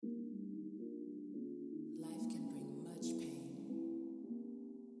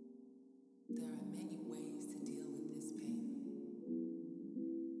There are many ways to deal with this pain.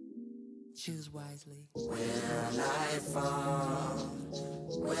 Choose wisely. Will I fall?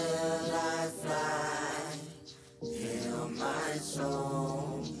 Will I fly? Heal my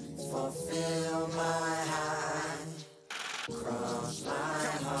soul, fulfill my high, cross my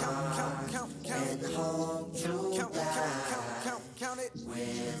heart, and hope to die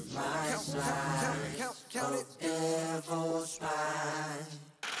with my slice of devil's spine.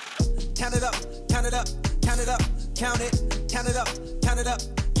 Count it up, count it up, count it up, count it, count it up, count it up,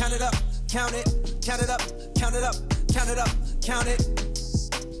 count it up, count it, count it up, count it up, count it up, count it.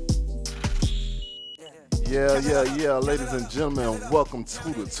 Yeah, ladies and gentlemen, welcome to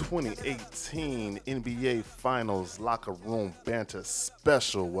the 2018 NBA Finals Locker Room Banter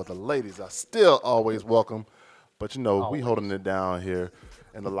Special, where the ladies are still always welcome, but you know, we holding it down here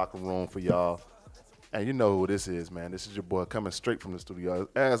in the locker room for y'all. And you know who this is, man. This is your boy coming straight from the studio.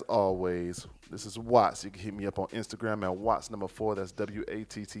 As always, this is Watts. You can hit me up on Instagram at Watts number 4. That's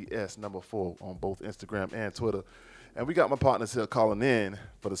WATTS number 4 on both Instagram and Twitter. And we got my partners here calling in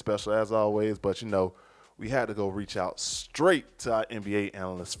for the special as always. But you know, we had to go reach out straight to our NBA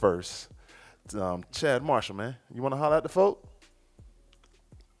analyst first. Chad Marshall, man. You want to holler at the folk?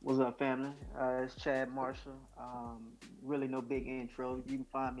 What's up, family? It's Chad Marshall. Really no big intro. You can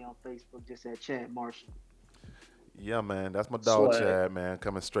find me on Facebook just at Chad Marshall. Yeah, man. That's my dog, Swag. Chad, man.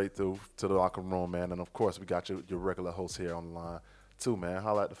 Coming straight through to the locker room, man. And of course, we got your regular host here on the line, too, man.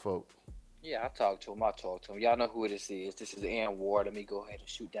 Holler at the folk. Yeah, I talk to him. I talk to him. Y'all know who this is. This is Aaron Ward. Let me go ahead and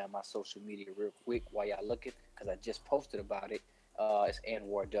shoot down my social media real quick while y'all looking, because I just posted about it. It's Aaron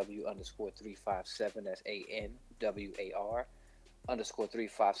Ward W underscore 357. That's ANWAR underscore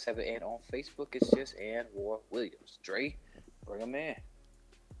 357. And on Facebook, it's just Aaron Ward Williams. Dre, bring him in.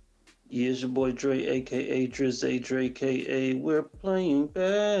 Yeah, it's your boy Dre, aka Drizzy Dre, ka. We're playing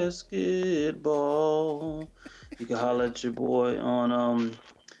basketball. You can holler at your boy on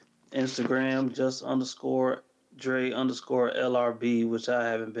Instagram, just underscore Dre underscore LRB, which I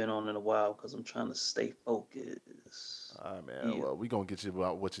haven't been on in a while because I'm trying to stay focused. All right, man. Yeah. Well, we're going to get you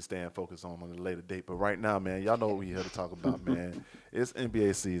about what you're staying focused on a later date. But right now, man, y'all know what we're here to talk about, man. It's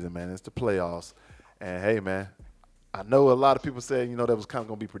NBA season, man. It's the playoffs. And, hey, man, I know a lot of people say, you know, that was kind of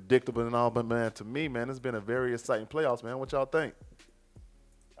going to be predictable and all. But, man, to me, man, it's been a very exciting playoffs, man. What y'all think?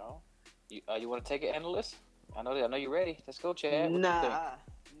 Oh, you want to take it, analyst? I know you're ready. Let's go, Chad. What you think?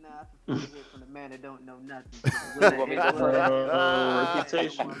 Nah, I prefer to hear from the man that don't know nothing. You want me to go first?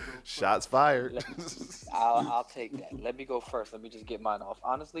 Reputation. Shots fired. I'll take that. Let me go first. Let me just get mine off.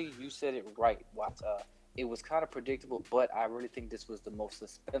 Honestly, you said it right, Watts. It was kind of predictable, but I really think this was the most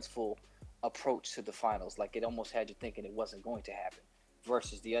suspenseful approach to the finals. Like, it almost had you thinking it wasn't going to happen,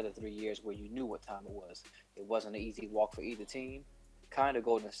 versus the other 3 years where you knew what time it was. It wasn't an easy walk for either team. Kind of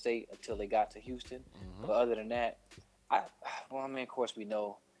Golden State until they got to Houston. But other than that, I mean, of course we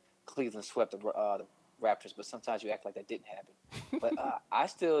know Cleveland swept the Raptors, but sometimes you act like that didn't happen. But I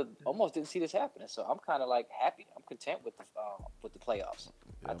still almost didn't see this happening, so I'm kind of like happy. I'm content with the playoffs.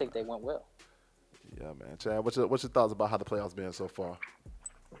 I think they went well. Yeah, man. Chad, what's your thoughts about how the playoffs been so far?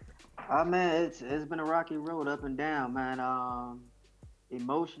 Man, it's been a rocky road up and down, man.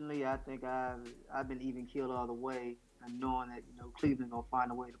 Emotionally, I think I've been even keeled all the way, and knowing that Cleveland gonna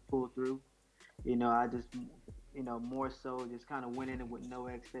find a way to pull through. I just more so just kind of went in it with no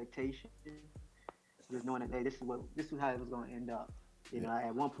expectation, just knowing that hey, this is how it was gonna end up.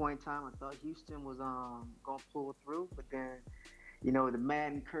 At one point in time, I thought Houston was gonna pull through, but then the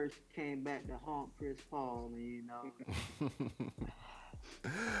Madden curse came back to haunt Chris Paul, and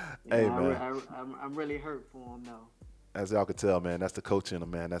Hey, man. I'm really hurt for him though. As y'all could tell, man, that's the coach in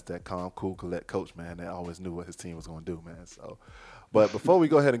him, man. That's that calm, cool, collect coach, man. That always knew what his team was going to do, man. So, but before we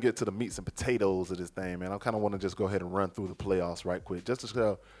go ahead and get to the meats and potatoes of this thing, man, I kind of want to just go ahead and run through the playoffs right quick, just to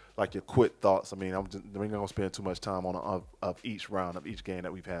share like your quick thoughts. I mean, we're not gonna spend too much time on of each round of each game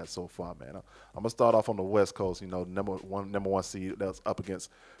that we've had so far, man. I'm gonna start off on the West Coast. Number one seed that's up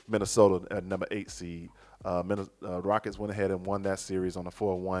against Minnesota at number 8 seed. Rockets went ahead and won that series on a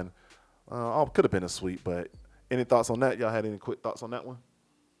 4-1. Could have been a sweep, but any thoughts on that? Y'all had any quick thoughts on that one?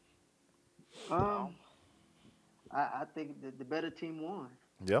 Um, I think the better team won.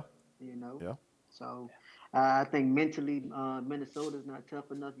 Yeah, You know, yeah. so I think mentally Minnesota's not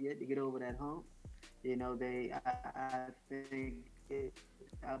tough enough yet to get over that hump. I think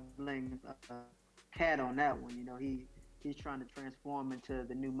I blame Cat on that one. He's trying to transform into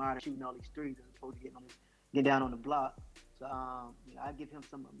the new modern shooting all these threes as opposed to get down on the block. So I give him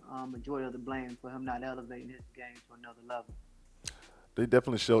some majority of the blame for him not elevating his game to another level. They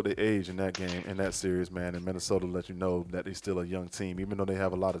definitely showed their age in that game, in that series, man. And Minnesota let you know that they're still a young team, even though they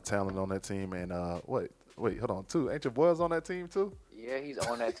have a lot of talent on that team. And wait, hold on, too. Ain't your boys on that team too? Yeah, he's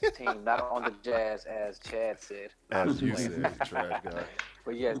on that team, not on the Jazz, as Chad said. I'm As just you playing. said, trash guy.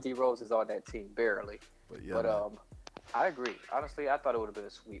 But yes, D Rose is on that team barely. But yeah, But man. I agree. Honestly, I thought it would have been a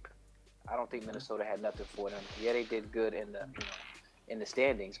sweep. I don't think Minnesota had nothing for them. Yeah, they did good in the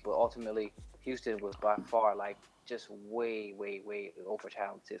standings, but ultimately Houston was by far like just way, way, way over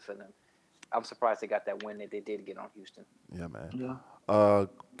talented for them. I'm surprised they got that win that they did get on Houston. Yeah, man. Yeah. Uh,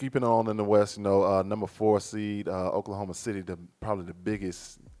 Keeping on in the West, number 4 seed, Oklahoma City, probably the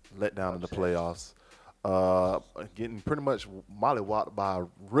biggest letdown in the Upset. playoffs. Uh, Getting pretty much mollywopped by a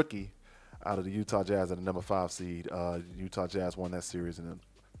rookie out of the Utah Jazz at the number 5 seed. Utah Jazz won that series and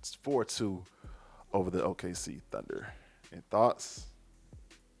it's 4-2 over the OKC Thunder. Any thoughts?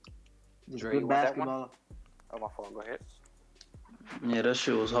 Just Dre, you good want that one? basketball. Oh, my fault. Go ahead. Yeah, that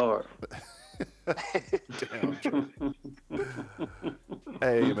shit was hard. Damn, Trey.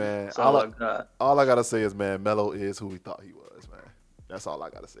 Hey, man. That's all I got. All I gotta say is, man, Melo is who we thought he was, man. That's all I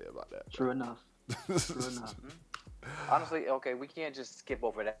gotta say about that. True enough. True enough. Honestly, okay, we can't just skip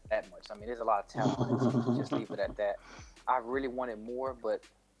over that much. I mean, there's a lot of talent on this team. Just leave it at that. I really wanted more, but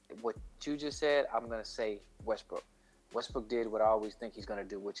what you just said, I'm gonna say Westbrook. Westbrook did what I always think he's gonna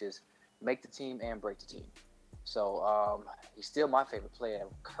do, which is make the team and break the team. So he's still my favorite player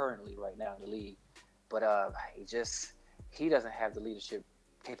currently right now in the league, but he doesn't have the leadership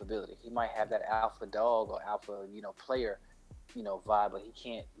capability. He might have that alpha dog or alpha player vibe, but he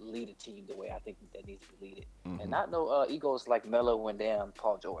can't lead a team the way I think that needs to be leaded. And not no egos like Melo and damn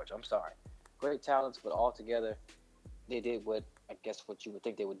Paul George. I'm sorry, great talents, but all together they did what I guess what you would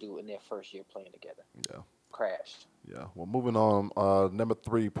think they would do in their first year playing together. Yeah. Crashed. Yeah. Well, moving on. Number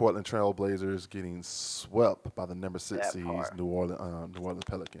 3, Portland Trail Blazers getting swept by the number 6 That seeds, part. New Orleans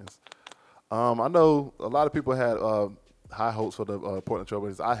Pelicans. I know a lot of people had high hopes for the Portland Trail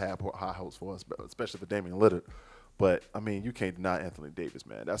Blazers. I had high hopes for us, especially for Damian Lillard. But I mean, you can't deny Anthony Davis,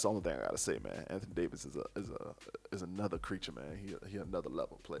 man. That's the only thing I gotta say, man. Anthony Davis is another creature, man. He another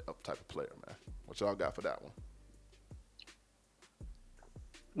level type of player, man. What y'all got for that one?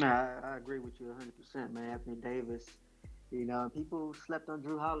 Nah, I agree with you 100%, man. Anthony Davis. People slept on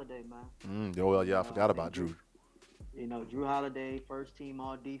Drew Holiday, man. Well, yeah, I I forgot think about Drew. Drew Holiday, first team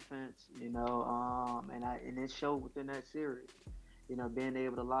all defense. And it showed within that series. Being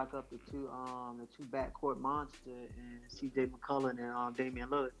able to lock up the two backcourt monster and C.J. McCollum and Damian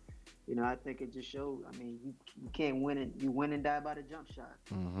Lillard. I think it just showed. I mean, you can't win it. You win and die by the jump shot.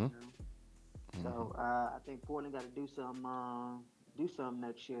 Mm-hmm. So I think Portland got to do something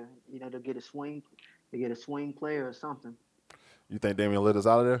next year. To get a swing player or something. You think Damian Lillard's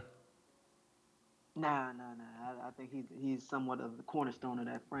out of there? Nah. I think he's somewhat of the cornerstone of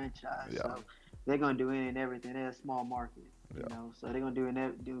that franchise. Yeah. So they're gonna do any and everything. They're a small market, Yeah. So they're gonna do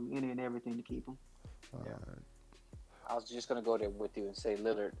any and everything to keep him. Yeah. I was just gonna go there with you and say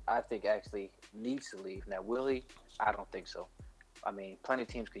Lillard, I think actually needs to leave. Now, will he? I don't think so. I mean, plenty of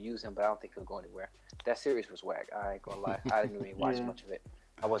teams could use him, but I don't think he'll go anywhere. That series was whack. I ain't gonna lie. I didn't even watch Yeah. much of it.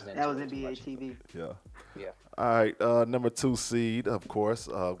 I wasn't into That was it too NBA much. TV. Yeah. Yeah. All right. Number 2 seed, of course,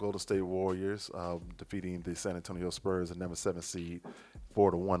 Golden State Warriors defeating the San Antonio Spurs, the number 7 seed,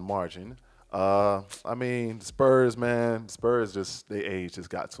 4-1 margin. I mean, Spurs, man. Spurs their age just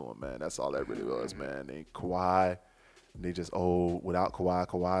got to them, man. That's all that really was, man. They Kawhi, they just old without Kawhi.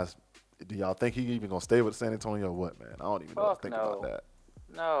 Kawhi's. Do y'all think he even gonna stay with San Antonio or what, man? I don't even know what Fuck to think no. about that.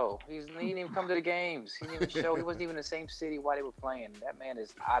 No, he didn't even come to the games. He didn't even show. He wasn't even in the same city while they were playing. That man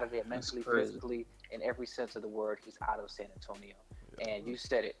is out of there mentally, crazy. physically, in every sense of the word. He's out of San Antonio. And you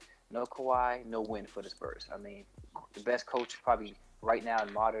said it. No Kawhi, no win for the Spurs. I mean, the best coach probably right now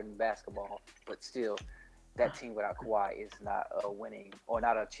in modern basketball, but still, that team without Kawhi is not a winning or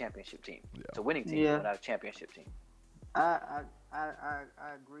not a championship team. Yeah. It's a winning team, Yeah. but not a championship team. I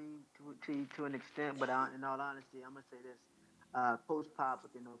agree to an extent, but in all honesty, I'm gonna say this: post Pop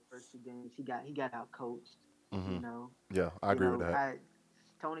within those first 2 games, he got out coached. Mhm. You know, Yeah, I agree with that.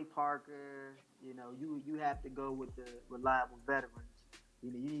 Tony Parker, you have to go with the reliable veterans.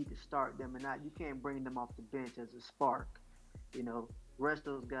 You need to start them, and not you can't bring them off the bench as a spark. Rest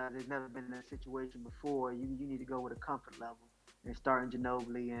of those guys, they've never been in that situation before. You need to go with a comfort level and starting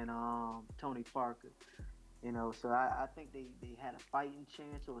Ginobili and Tony Parker. So I think they had a fighting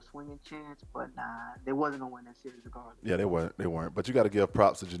chance or a swinging chance, but nah, they wasn't gonna win that series regardless. Yeah, they weren't. But you got to give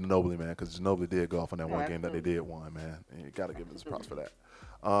props to Ginobili, man, because Ginobili did go off on that Yeah, one game that they absolutely. did win, man. And you got to give him his props for that.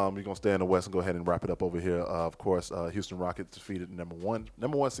 You're gonna stay in the West and go ahead and wrap it up over here. Of course, Houston Rockets defeated number one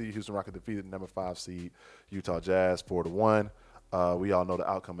seed. Houston Rockets defeated number 5 seed Utah Jazz 4-1. We all know the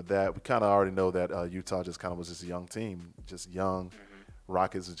outcome of that. We kind of already know that Utah just kind of was just a young team, just young.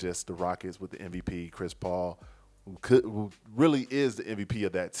 Rockets is just the Rockets with the MVP, Chris Paul, who really is the MVP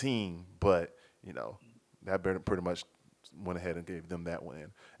of that team. But that pretty much went ahead and gave them that win.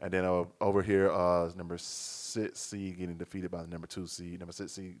 And then over here, number 6 seed getting defeated by the number 2 seed. Number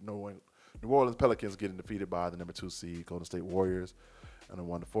 6 seed, New Orleans Pelicans getting defeated by the number 2 seed, Golden State Warriors, and a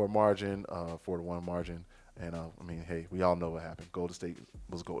 1-4 margin, 4-1 margin. And hey, we all know what happened. Golden State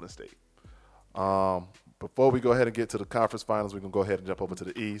was Golden State. Before we go ahead and get to the conference finals, we're gonna go ahead and jump over to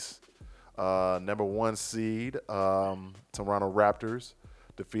the East. Number 1 seed, Toronto Raptors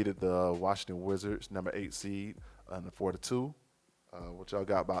defeated the Washington Wizards, number 8 seed, on the 4-2. What y'all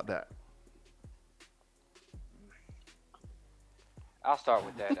got about that? I'll start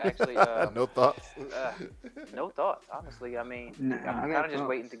with that. Actually, No thoughts. no thoughts. Honestly, I mean, Nah, I'm I kind got of just thoughts.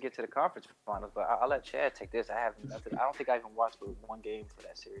 waiting to get to the conference finals. But I'll let Chad take this. I have nothing. I don't think I even watched but one game for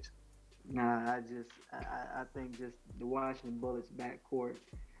that series. Nah, I think just the Washington Bullets backcourt.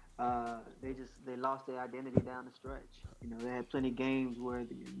 They lost their identity down the stretch. They had plenty of games where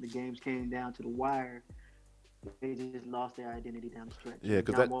the games came down to the wire. They just lost their identity down the stretch. Yeah,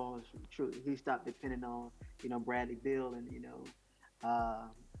 'cause John that- Wall is true. He stopped depending on Bradley Beal, and he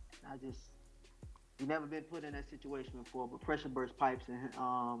never been put in that situation before. But pressure burst pipes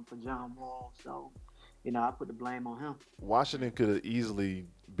for John Wall, so I put the blame on him. Washington could have easily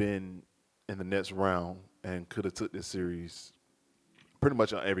been in the next round and could have took this series pretty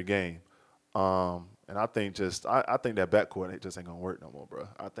much on every game. And I think I think that backcourt just ain't gonna work no more, bro.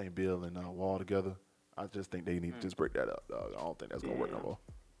 I think Bill and Wall together. I just think they need to just break that up, dog. I don't think that's gonna work no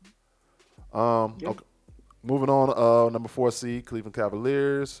more. Yeah. Okay. Moving on, number 4 seed Cleveland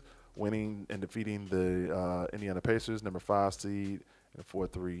Cavaliers winning and defeating the Indiana Pacers, number 5 seed, in a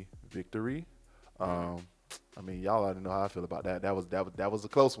 4-3 victory. Y'all already know how I feel about that. That was a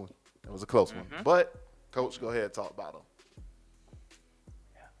close one. That was a close one. But Coach, go ahead and talk about them.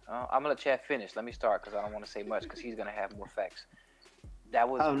 I'm gonna let Chad finish. Let me start because I don't want to say much because he's gonna have more facts. That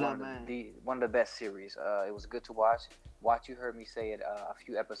was one of the best series. It was good to watch. You heard me say it a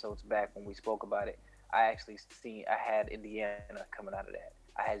few episodes back when we spoke about it. I had Indiana coming out of that.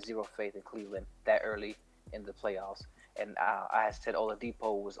 I had zero faith in Cleveland that early in the playoffs. And I had said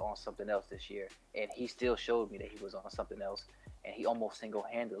Oladipo was on something else this year. And he still showed me that he was on something else. And he almost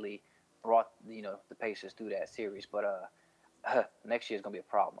single-handedly brought, the Pacers through that series. But next year is going to be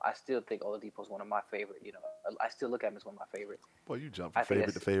a problem. I still think Oladipo is one of my favorite. I still look at him as one of my favorite. Boy, you jump from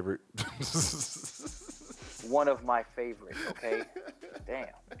favorite to favorite. One of my favorites, okay? Damn.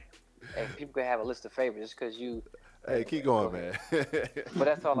 Hey, people can have a list of favorites just because you. Hey, keep going, man. But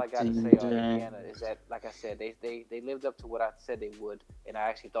that's all I got to say on Indiana is that, like I said, they lived up to what I said they would, and I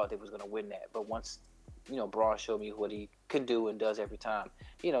actually thought they was going to win that. But once, Braun showed me what he can do and does every time,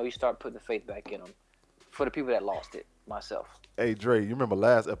 you start putting the faith back in him. For the people that lost it, myself. Hey, Dre, you remember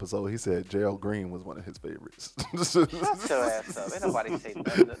last episode he said Gerald Green was one of his favorites. Shut your ass up. Ain't nobody say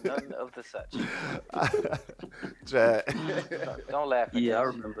none of the such. Chad. Don't laugh at Yeah, I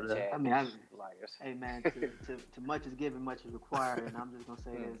this, remember that. Chad. Liars. Hey man, to much is given, much is required, and I'm just gonna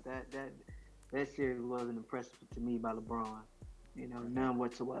say this: that series wasn't impressive to me by LeBron. None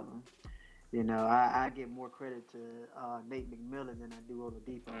whatsoever. I give more credit to Nate McMillan than I do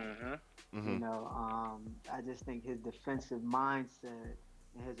Oladipo. I just think his defensive mindset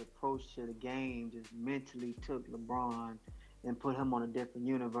and his approach to the game just mentally took LeBron and put him on a different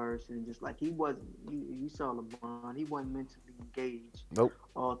universe. And just like he wasn't, you saw LeBron, he wasn't mentally engaged. Nope.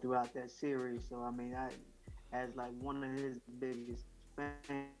 All throughout that series. So as like one of his biggest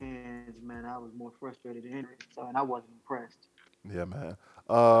fans, man, I was more frustrated than Henry. So and I wasn't impressed. Yeah, man.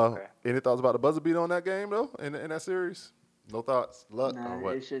 Okay. Any thoughts about the buzzer beat on that game though? In that series? No thoughts. Luck Nah, or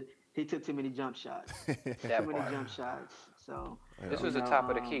what? He took too many jump shots. That Too many part. jump shots. So This was the top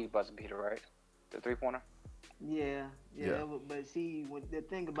of the key buzzer beater, right? The 3-pointer? yeah. Yeah. But see, the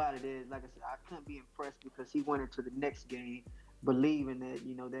thing about it is, like I said, I couldn't be impressed because he went into the next game believing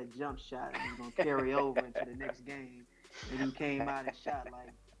that that jump shot was gonna carry over into the next game, and he came out and shot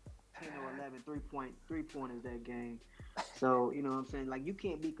like 10 or 11 three-pointers that game. So what I'm saying, like you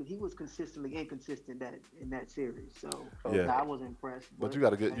can't be, because he was consistently inconsistent in that series. So Yeah. I wasn't impressed. But you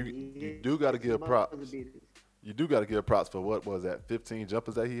gotta get you do gotta give props. You do gotta give props for what was that 15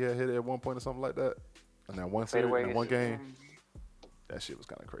 jumpers that he had hit at one point or something like that. In that one series, in that one game. That shit was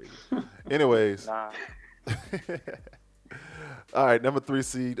kind of crazy. Anyways. Nah. All right, number 3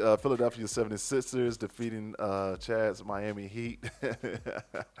 seed, Philadelphia 76ers defeating Chad's Miami Heat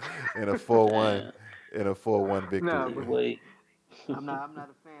in a 4-1 victory. No, but Wait. I'm not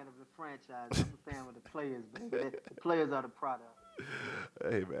a fan of the franchise. I'm a fan of the players, baby. The players are the product.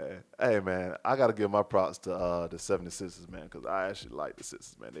 Hey man, I gotta give my props to the 76ers, man, because I actually like the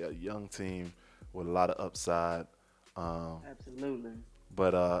Sixers, man. They're a young team with a lot of upside. Um, Absolutely.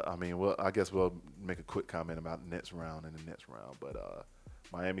 but I mean, well, I guess we'll make a quick comment about the next round and the next round. But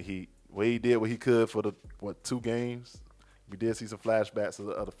Miami Heat, he did what he could for the 2 games. We did see some flashbacks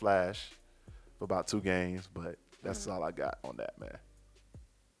of the Flash for about 2 games, but that's all I got on that, man.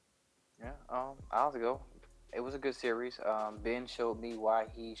 Yeah, I'll have to go. It was a good series. Ben showed me why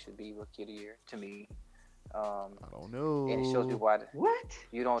he should be Rookie of the Year to me. Um, I don't and it shows me know. why. What?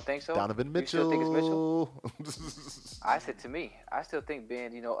 You don't think so? Donovan You still think it's Mitchell? Mitchell. I said to me, I still think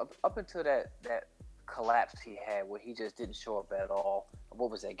Ben. Up until that collapse he had where he just didn't show up at all. What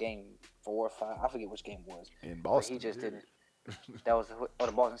was that game 4 or 5? I forget which game it was. In Where he Boston. just didn't. That was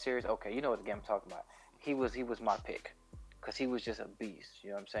the Boston series. Okay, you know what the game I'm talking about. He was my pick because he was just a beast.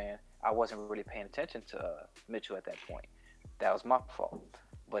 You know what I'm saying? I wasn't really paying attention to Mitchell at that point. That was my fault.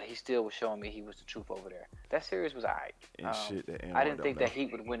 But he still was showing me he was the truth over there. That series was alright. And shit that I Anwar didn't don't think know. that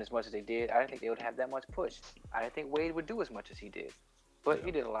Heat would win as much as they did. I didn't think they would have that much push. I didn't think Wade would do as much as he did. But Yeah.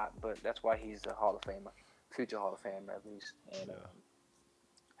 he did a lot. But that's why he's a Hall of Famer, future Hall of Famer at least. And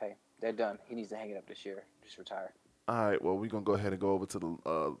hey, they're done. He needs to hang it up this year. Just retire. All right, well, we're going to go ahead and go over to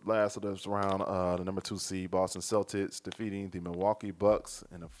the last of this round. The number 2 seed, Boston Celtics, defeating the Milwaukee Bucks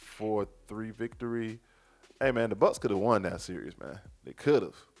in a 4-3 victory. Hey, man, the Bucks could have won that series, man. They could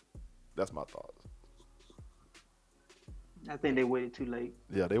have. That's my thoughts. I think they waited too late.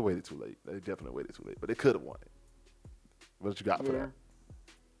 Yeah, they waited too late. They definitely waited too late, but they could have won it. What you got for Yeah.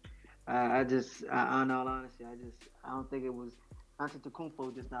 that? In all honesty, I don't think it was.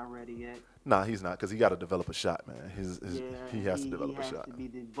 Antetokounmpo just not ready yet. Nah, he's not, because he got to develop a shot, man. Yeah, He has to develop he a has shot. to be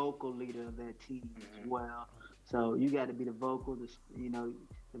the vocal leader of that team as well. So you got to be the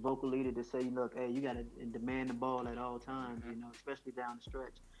the vocal leader to say, look, hey, you got to demand the ball at all times. Especially down the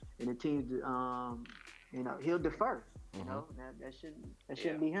stretch. And the team, he'll defer. That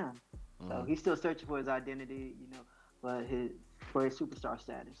shouldn't be him. So he's still searching for his identity. But for his superstar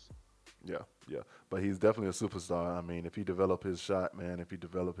status. Yeah. But he's definitely a superstar. I mean, if he develop his shot, man, if he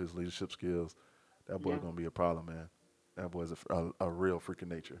develop his leadership skills, that boy's going to be a problem, man. That boy's a real freaking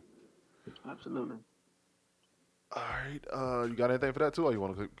nature. Absolutely. All right. You got anything for that, too, or you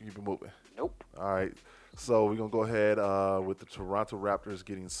want to keep it moving? Nope. All right. So we're going to go ahead with the Toronto Raptors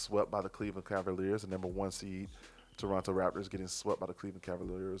getting swept by the Cleveland Cavaliers, the number 1 seed. Toronto Raptors getting swept by the Cleveland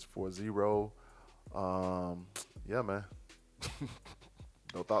Cavaliers 4-0. Yeah, man.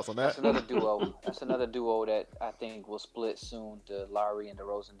 No thoughts on that? That's another duo. That's another duo that I think will split soon. The Lowry and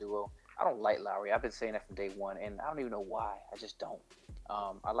DeRozan duo. I don't like Lowry. I've been saying that from day one, and I don't even know why. I just don't.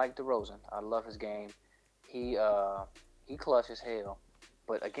 I like DeRozan. I love his game. He clutch as hell,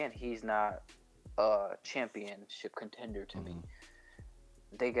 but again, he's not a championship contender to me.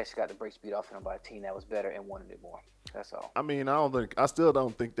 They just got the break speed off him by a team that was better and wanted it more. That's all. I mean, I still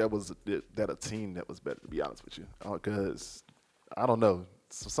don't think that was a team that was better, to be honest with you, because I don't know.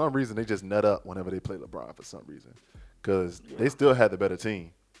 For some reason, they just nut up whenever they play LeBron for some reason, because they still had the better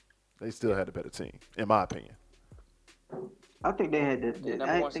team. They still had the better team, in my opinion. I think they had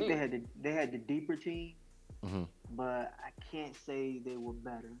number one seed. they had the deeper team, Mhm. but I can't say they were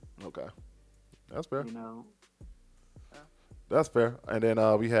better. Okay, that's fair. Yeah. That's fair. And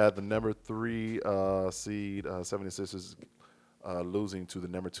then we had the number 3 seed 76ers losing to the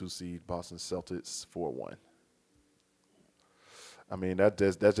number 2 seed Boston Celtics 4-1. I mean,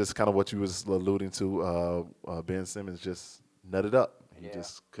 that's just kind of what you was alluding to. Ben Simmons just nutted up. He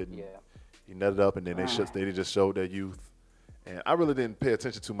just couldn't. Yeah. He nutted up, and then they just showed their youth. And I really didn't pay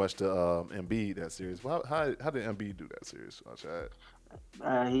attention too much to Embiid that series. Well, how did Embiid do that series, Chad?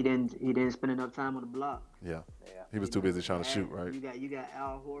 He didn't spend enough time on the block. Yeah. Yeah. He was too busy trying to shoot, right? You got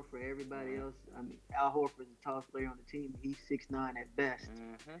Al Horford. Everybody else. I mean, Al Horford's the tallest player on the team. He's 6'9" at best.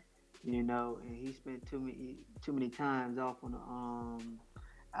 And he spent too many times off on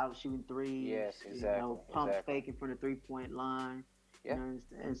the out shooting threes. Yes, exactly. Pump fake in front of 3-point line. Yeah.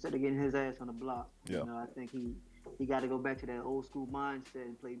 Instead of getting his ass on the block. Yeah. I think he got to go back to that old school mindset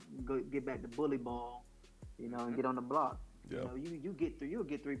and get back to bully ball. And get on the block. Yeah. You'll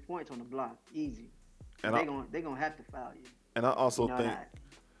get 3 points on the block easy. And they're gonna have to foul you. And I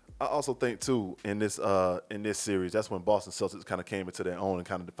also think too in this series, that's when Boston Celtics kind of came into their own and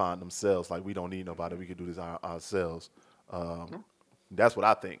kind of defined themselves. Like, we don't need nobody; we can do this ourselves. That's what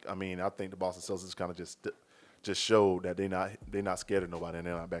I think. I mean, I think the Boston Celtics kind of just showed that they're not scared of nobody, and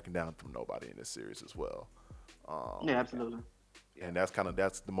they're not backing down from nobody in this series as well. Yeah, absolutely. And that's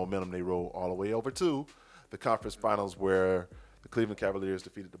the momentum they roll all the way over to the conference finals, where the Cleveland Cavaliers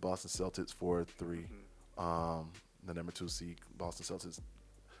defeated the Boston Celtics 4-3. the number 2 seed Boston Celtics.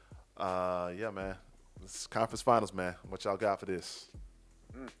 Yeah, man. This conference finals, man. What y'all got for this?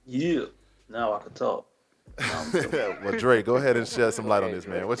 Yeah. Now I can talk. No, I'm joking. Well, Dre, go ahead and shed some Go light on ahead, this,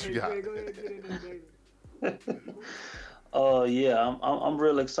 man. Dre. What you Hey got? Dre, go ahead and get in there, baby. Yeah, I'm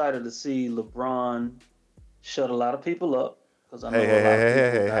real excited to see LeBron shut a lot of people up because I Hey, know hey, a lot of hey,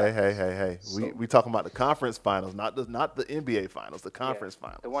 hey, people hey, hey, got hey, hey, hey. We so we talking about the conference finals, not the NBA finals, the Yeah, conference the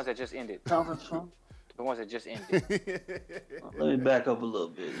ones finals. that just ended. conference fun. The ones that just ended. Let me back up a little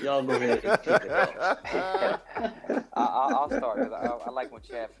bit. Y'all go ahead and kick it off. I'll start because I like when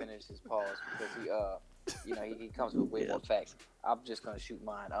Chad finishes his pause because he comes with way Yeah. more facts. I'm just gonna shoot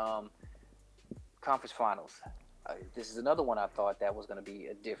mine. Conference finals. This is another one I thought that was gonna be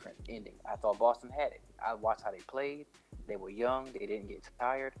a different ending. I thought Boston had it. I watched how they played. They were young. They didn't get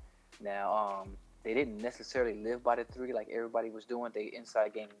tired. Now, they didn't necessarily live by the three like everybody was doing. They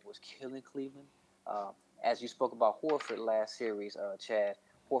inside game was killing Cleveland. Uh, as you spoke about Horford last series, Chad,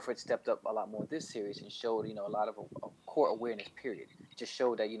 Horford stepped up a lot more this series and showed a lot of a court awareness. Period. Just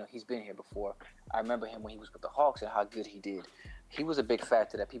showed that he's been here before. I remember him when he was with the Hawks and how good he did. He was a big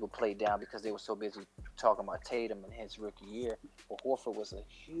factor that people played down because they were so busy talking about Tatum and his rookie year. But Horford was a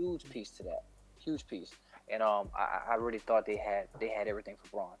huge piece to that, huge piece. And I really thought they had everything for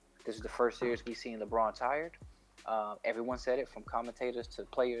Braun. This is the first series we've seen LeBron tired. Everyone said it, from commentators to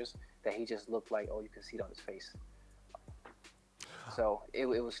players, that he just looked like, oh, you can see it on his face. So it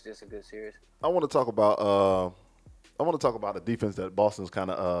was just a good series. I want to talk about the defense that Boston kind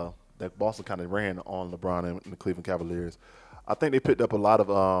of ran on LeBron and the Cleveland Cavaliers. I think they picked up a lot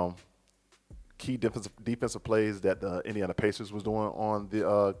of key defensive plays that the Indiana Pacers was doing on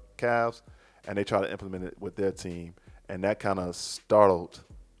the Cavs, and they tried to implement it with their team, and that kind of startled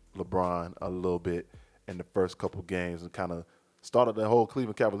LeBron a little bit in the first couple games, and kind of started the whole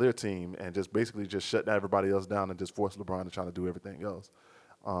Cleveland Cavalier team, and just basically just shut everybody else down and just forced LeBron to try to do everything else.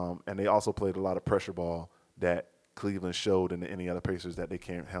 And they also played a lot of pressure ball that Cleveland showed in the Indiana Pacers that they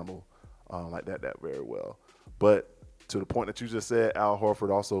can't handle like that very well. But to the point that you just said, Al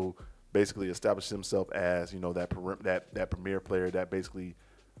Horford also basically established himself as that premier player that basically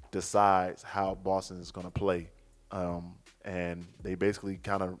decides how Boston is going to play, and they basically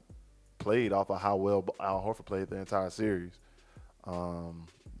kind of played off of how well Al Horford played the entire series.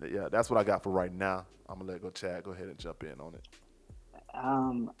 Yeah, that's what I got for right now. I'm gonna let Chad go ahead and jump in on it.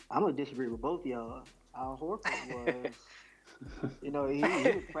 I'm gonna disagree with both y'all. Al Horford was,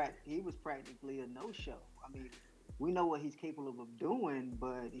 he was practically a no-show. I mean, we know what he's capable of doing,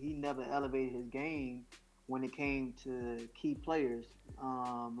 but he never elevated his game when it came to key players,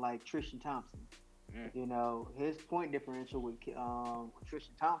 like Tristan Thompson. Mm. His point differential with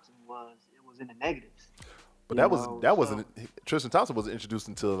Tristan Thompson was in the negatives. But You that was know, that so wasn't Tristan Thompson wasn't introduced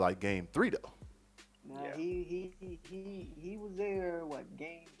until like game 3 though. now Yeah. he was there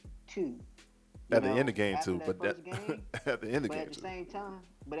game two. At the end of game After 2, that but that first game, at the end of but game at the 2.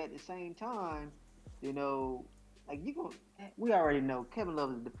 same time, you know, like we already know Kevin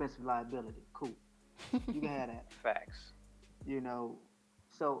Love is a defensive liability. Cool, you can have that. Facts. You know,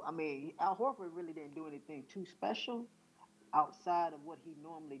 so I mean, Al Horford really didn't do anything too special outside of what he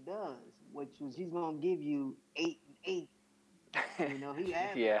normally does, which was he's gonna give you 8 and 8. He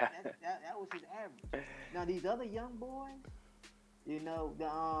averaged Yeah. that was his average. Now these other young boys, the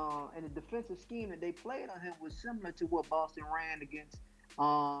and the defensive scheme that they played on him was similar to what Boston ran against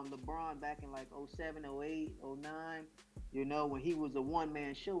LeBron back in like '07, '08, '09. When he was a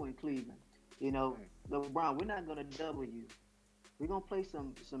one-man show in Cleveland. LeBron, we're not gonna double you. We're gonna play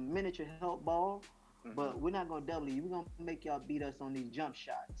some miniature help ball, Mm-hmm. but we're not gonna double you. We're gonna make y'all beat us on these jump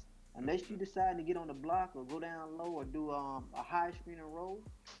shots. Unless you Mm-hmm. decide to get on the block or go down low or do a high screen and roll,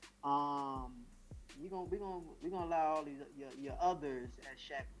 um, we're gonna allow all these your others, as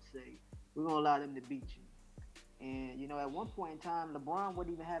Shaq would say, we're gonna allow them to beat you. And at one point in time, LeBron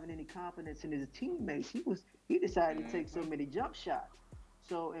wasn't even having any confidence in his teammates. He decided to take so Mm-hmm. many jump shots.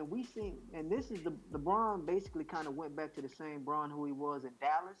 So and this is the LeBron basically kind of went back to the same Bron who he was in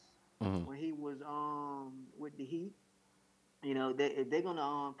Dallas Hmm. when he was with the Heat. If they're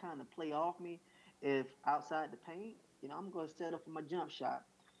gonna kind of play off me, if outside the paint, I'm gonna settle for my jump shot.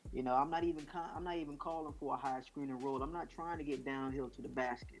 I'm not even calling for a high screen and roll. I'm not trying to get downhill to the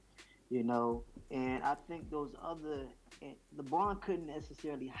basket. And I think those other and LeBron couldn't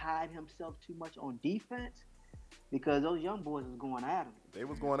necessarily hide himself too much on defense because those young boys was going at him. They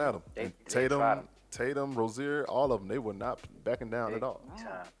was going at him. And They tried him Rozier, all of them, they were not backing down at big all. Nah.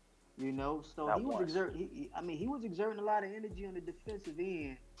 time. So Not he was once. exerting. He was exerting a lot of energy on the defensive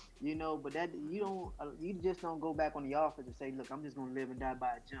end. But that you just don't go back on the offense and say, look, I'm just gonna live and die by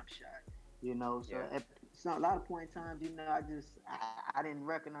a jump shot. Yeah. a lot of point in times, I didn't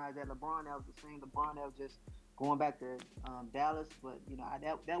recognize that LeBron. That was the same LeBron that was just going back to Dallas, but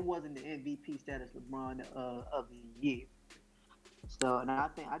that wasn't the MVP status LeBron of the year. So, and I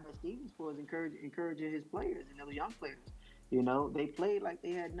know Stevens was encouraging his players and those young players. They played like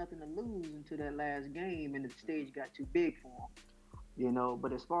they had nothing to lose until that last game, and the stage got too big for them.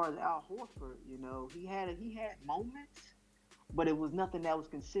 But as far as Al Horford, he had moments, but it was nothing that was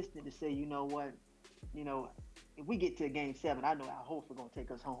consistent to say, you know, if we get to game 7, I know Al Horford gonna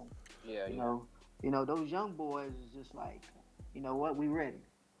take us home. Yeah, You yeah. know, those young boys is just like, you know what, we ready.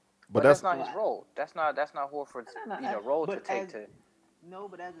 But But that's that's not So his I, role. That's not Horford's no, no, role to but take to.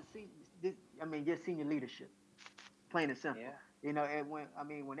 as a senior, just senior leadership, plain and simple. Yeah. And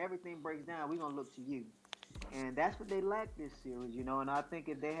when everything breaks down, we're gonna look to you, and that's what they lacked this series. And I think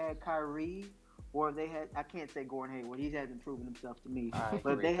if they had Kyrie, or if they had, I can't say Gordon Hayward, he hasn't proven himself to me, I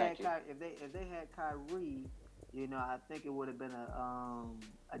but if agree. they Thank had you. if they had Kyrie, I think it would have been a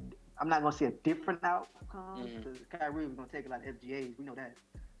I'm not gonna say a different outcome because Hmm. Kyrie was gonna take a lot of FGAs, we know that,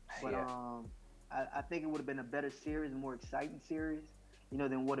 but Yeah. I think it would have been a better series, a more exciting series,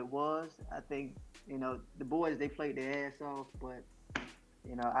 than what it was. I think, the boys, they played their ass off, but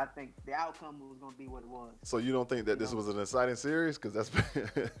I think the outcome was going to be what it was. so you don't think that You this know, was an exciting series? Because that's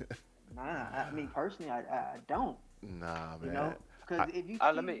nah. I mean, personally, I don't. nah, You man. know, because I, if you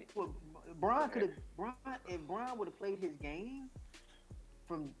Let see me. what Go Bron could ahead. have, Bron, if Bron would have played his game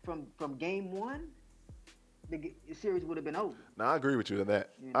from game 1, the series would have been over. now I agree with you on that.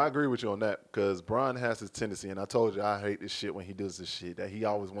 You I know. agree with you on that because Bron has his tendency, and I told you I hate this shit when he does this shit. That he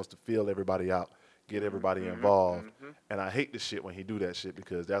always wants to feel everybody out, get Hmm. everybody Hmm. involved, Hmm. and I hate this shit when he do that shit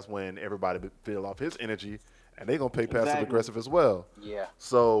because that's when everybody feel off his energy, and they gonna play passive Exactly. aggressive as well. Yeah.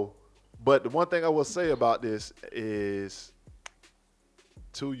 So, but the one thing I will say about this is,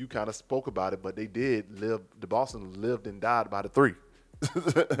 too, you kind of spoke about it, but they did live. The Boston lived and died by the 3.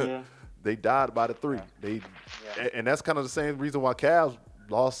 Yeah. They died by the 3. Yeah. They, Yeah. and that's kind of the same reason why Cavs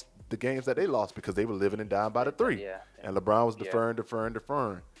lost the games that they lost because they were living and dying by the 3, Yeah. and LeBron was Yeah.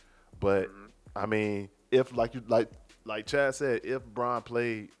 deferring. But Hmm. I mean, if like Chad said, if Bron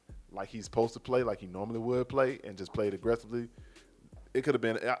played like he's supposed to play, like he normally would play, and just played aggressively, it could have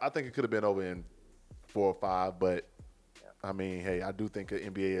been. I think it could have been over in 4 or 5. But Yeah. I mean, hey, I do think the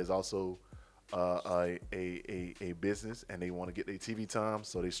NBA is also a business, and they want to get their TV time,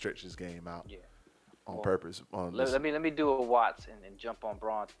 so they stretch this game out Yeah. on Well, purpose. On let, this, let me let me do a Watts and jump on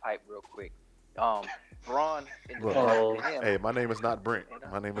Braun's pipe real quick. Braun, in look, my Oh, opinion, hey, my name is not Brent. you know,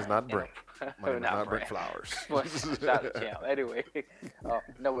 My name is not you know, Brent. My name is not not Brent Brand. Flowers. But shout out to Champ. Anyway,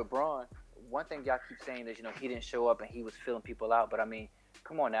 no, with Braun, one thing y'all keep saying is, he didn't show up and he was filling people out. But I mean,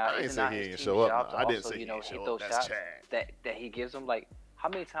 come on now, I ain't is it say not he his didn't team's show up. job to I didn't also, say he didn't show hit up. those That's shots Chad. that he gives them? Like, how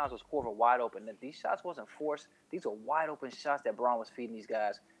many times was Corver wide open? And these shots wasn't forced. These are wide open shots that Braun was feeding these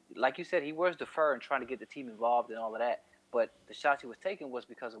guys. Like you said, he was deferring, trying to get the team involved and all of that. But the shots he was taking was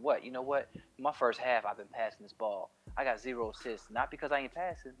because of what? You know what? My first half, I've been passing this ball. I got 0 assists, not because I ain't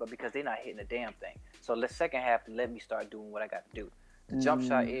passing, but because they're not hitting a damn thing. So the second half, let me start doing what I got to do. The jump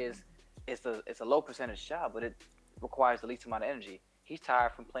shot Mm, it's a low percentage shot, but it requires the least amount of energy. He's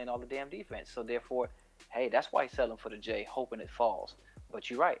tired from playing all the damn defense, so therefore, hey, that's why he's settling for the J, hoping it falls. But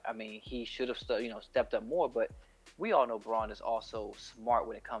you're right. I mean, he should have stepped up more. But we all know Braun is also smart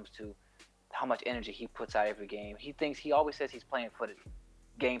when it comes to how much energy he puts out every game. He always says he's playing for the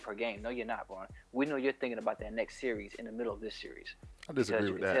game per game. No, you're not, Braun. We know you're thinking about that next series in the middle of this series I because disagree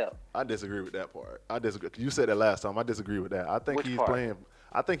you with can that. tell. I disagree with that part. I disagree. You said that last time. I disagree with that. I think Which he's part? playing.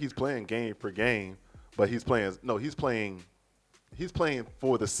 I think he's playing game per game, but he's playing. No, he's playing. He's playing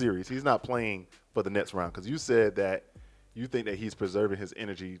for the series. He's not playing for the next round. Because you said that you think that he's preserving his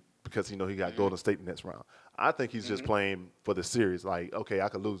energy because he got Hmm. Golden State the next round. I think he's just Hmm. playing for the series. Like, okay, I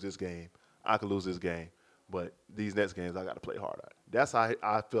could lose this game. I could lose this game, but these next games I got to play harder. That's how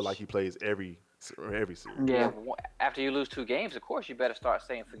I feel like he plays every series. Yeah, yeah. but after you lose 2 games, of course you better start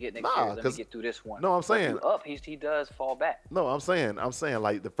saying, "Forget next Nah, series. Let me because get through this one." no, I'm But if saying you up, he does fall back. no, I'm saying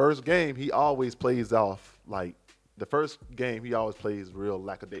like the first game he always plays off like the first game he always plays real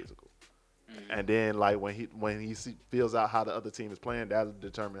lackadaisical, Hmm. and then like when he feels out how the other team is playing, that'll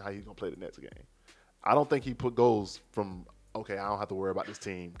determine how he's gonna play the next game. I don't think he put goals from okay, I don't have to worry about this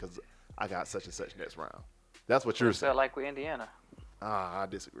team because I got such and such next round. That's what What you're it saying. felt like with Indiana. I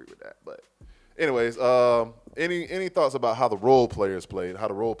disagree with that, but anyways, any thoughts about how the role players played, how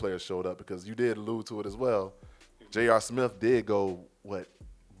the role players showed up? Because you did allude to it as well. J.R. Smith did go what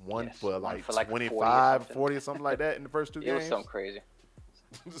one Yes, for one like for like 40 or 25, something. 40 or something like that in the first 2 It was games. something crazy.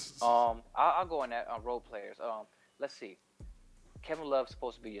 I'll go on that on role players. Let's see. Kevin Love's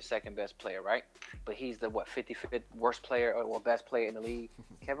supposed to be your second best player, right? But he's the 55th worst player or best player in the league.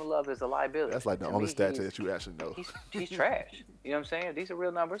 Kevin Love is a liability. That's like the To only me, stat that you actually know. he's trash. You know what I'm saying? These are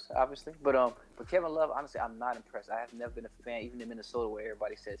real numbers, obviously. But Kevin Love, honestly, I'm not impressed. I have never been a fan, even in Minnesota, where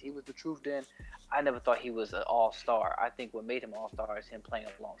everybody says he was the truth. Then I never thought he was an all-star. I think what made him all-star is him playing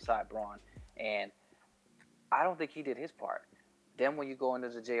alongside Braun, and I don't think he did his part. Then when you go into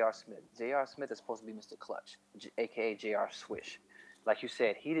the J.R. Smith, J.R. Smith is supposed to be Mr. Clutch, aka J.R. Swish. Like you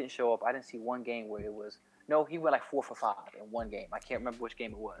said, he didn't show up. I didn't see one game where it was. No, he went like 4 for 5 in one game. I can't remember which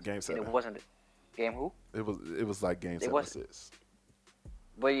game it was. Game 7. And it wasn't game who? It was like game 7 6.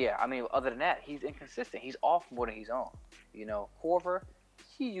 But yeah, I mean, other than that, he's inconsistent. He's off more than he's on. You know, Corver,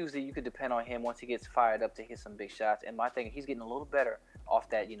 he usually you could depend on him once he gets fired up to hit some big shots. And my thing, he's getting a little better off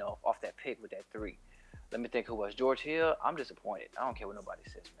that, off that pick with that 3. Let me think who was George Hill. I'm disappointed. I don't care what nobody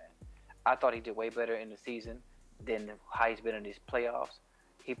says, man. I thought he did way better in the season than how he's been in these playoffs.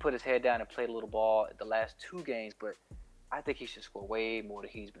 He put his head down and played a little ball the last 2 games, but I think he should score way more than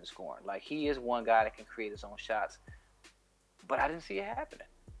he's been scoring. Like, he is one guy that can create his own shots, but I didn't see it happening.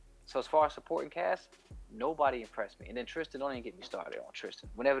 So as far as supporting cast, nobody impressed me. And then Tristan, don't even get me started on Tristan.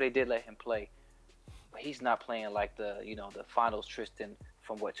 Whenever they did let him play, he's not playing like the finals Tristan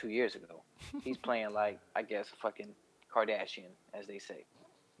from 2 years ago. He's playing like, I guess, fucking Kardashian, as they say.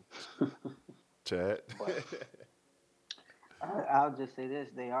 Chad. But I'll just say this: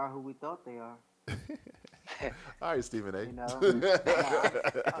 they are who we thought they are. All right, Stephen A. You know,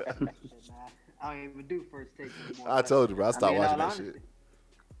 I don't even do first takes anymore. I told you, bro. I stopped watching that honesty,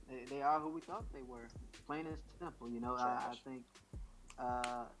 shit. They are who we thought they were. Plain and simple. You know, I think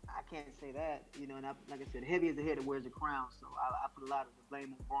I can't say that. You know, and like I said, heavy is the head that wears the crown. So I put a lot of the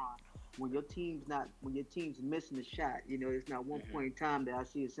blame on Braun. When your team's missing a shot, you know, it's not one point in time that I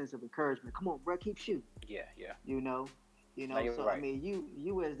see a sense of encouragement. Come on, bro, keep shooting. yeah. You know. No, you're So right. I mean,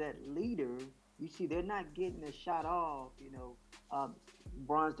 you as that leader, you see they're not getting a shot off. You know,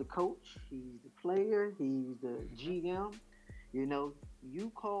 Braun's the coach, he's the player, he's the GM. You know, you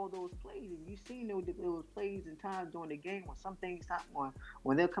call those plays, and you see those plays and times during the game when some things happen.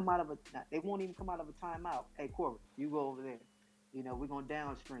 When they'll come out of they won't even come out of a timeout. Hey, Corbett, you go over there. You know, we're gonna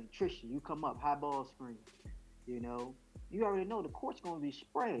down screen. Trisha, you come up, high ball screen. You know, you already know the court's gonna be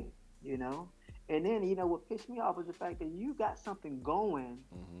sprayed. You know. And then, you know, what pissed me off is the fact that you got something going,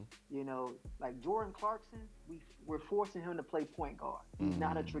 you know, like Jordan Clarkson, we're forcing him to play point guard. He's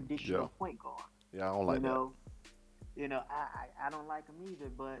not a traditional point guard. Yeah, I don't like that. You know, I don't like him either,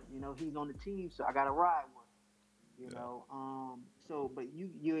 but, you know, he's on the team, so I got to ride with him, you know. But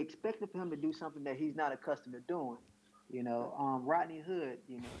you expected for him to do something that he's not accustomed to doing. You know, Rodney Hood,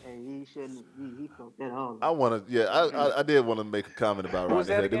 you know, hey, he shouldn't. He fucked that all. I did want to make a comment about Who was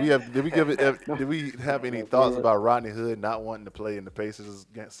Rodney that Hood. again? Did we have any thoughts about Rodney Hood not wanting to play in the Pacers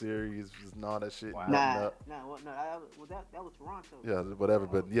series and all that shit? Wow. That was Toronto. Yeah, whatever.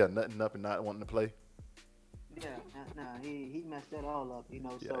 But yeah, nothing up and not wanting to play. Yeah, he messed that all up, you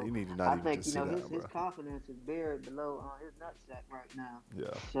know. Yeah, so you need to not I even think just you know sit down, his bro. confidence is buried below his nutsack right now.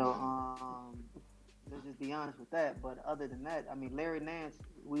 Yeah. So let's just be honest with that. But other than that, I mean, Larry Nance,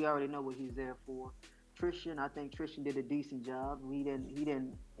 we already know what he's there for. Tristan, I think Tristan did a decent job. He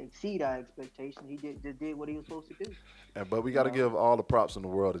didn't exceed our expectations. He just did what he was supposed to do. But we got to give all the props in the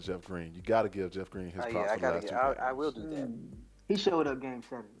world to Jeff Green. You got to give Jeff Green his props Yeah, for the last 2 games. I will do that. He showed up game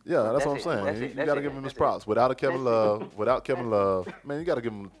 7. Yeah, that's what I'm That's saying. it. You That's got to it. give him his That's it. props. Without Kevin That's it. Love, man, you got to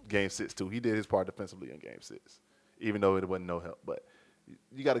give him game 6 too. He did his part defensively in game 6, even though it wasn't no help. But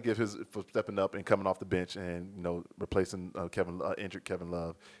you got to give his for stepping up and coming off the bench and replacing injured Kevin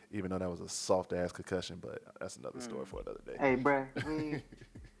Love, even though that was a soft ass concussion. But that's another story for another day. Hey, bruh,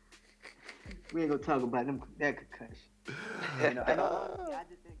 we ain't gonna talk about that concussion. You know, I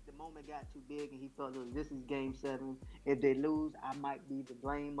just think the moment got too big, and he felt, look, this is game 7. If they lose, I might be the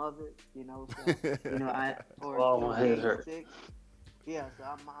blame of it. You know, so My head hurt. 6. Yeah, so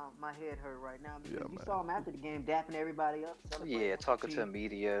my head hurt right now because you man. saw him after the game dapping everybody up. Yeah, talking to the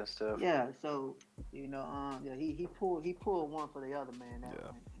media and stuff. Yeah, so he pulled one for the other man.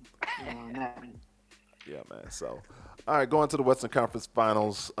 That one. Yeah, man. So, all right, going to the Western Conference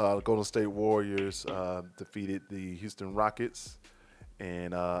Finals. Golden State Warriors defeated the Houston Rockets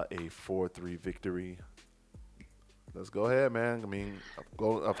in a 4-3 victory. Let's go ahead, man. I mean,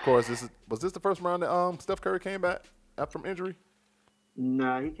 of course, was this the first round that Steph Curry came back from injury?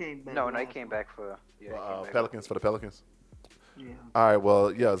 No, he came back. No, he came back for Pelicans for the Pelicans. Yeah. All right,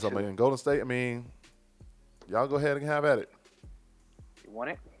 well, yeah. So I mean, Golden State. I mean, y'all go ahead and have at it. You want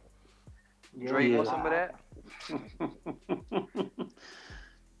it? Yeah, Dre, you want some of that?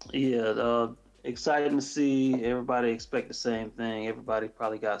 Yeah, Exciting to see. Everybody expect the same thing. Everybody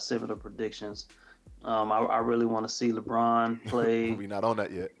probably got similar predictions. I really want to see LeBron play. We not on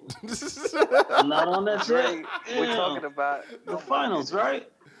that yet. Not on that yet. Dre, we're Damn. talking about. The Oh my finals, goodness. right?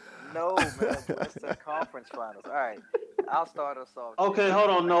 No, man, the Western Conference Finals. All right, I'll start us off, Okay, Jay. hold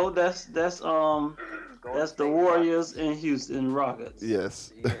on. No, Golden that's the State and Warriors Rockets. and Houston Rockets.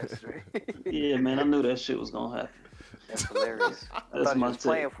 Yes. Yes, Dre. Yeah, man, I knew that shit was gonna happen. That's hilarious. I That's thought he my was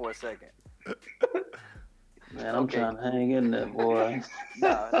playing take. for a second. Man, I'm Okay, trying to hang in there, boy.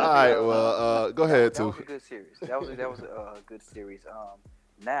 nah, All let me. right. Well, go That was ahead, that too. was a good series. That was a good series.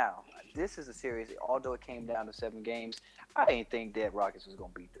 Now this is a series. Although it came down to 7 games, I didn't think that Rockets was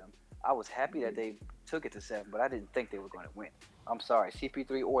gonna beat them. I was happy that they took it to 7, but I didn't think they were going to win. I'm sorry,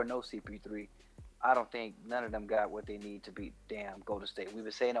 CP3 or no CP3. I don't think none of them got what they need to beat damn Golden State. We've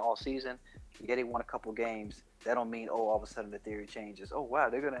been saying it all season. Yeah, they won a couple games. That don't mean all of a sudden the theory changes. Oh wow,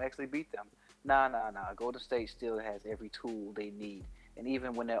 they're gonna actually beat them. Nah, nah, nah. Golden State still has every tool they need, and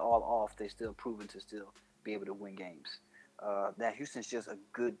even when they're all off, they're still proven to still be able to win games. Now Houston's just a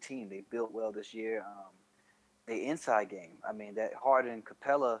good team. They built well this year. They inside game. I mean that Harden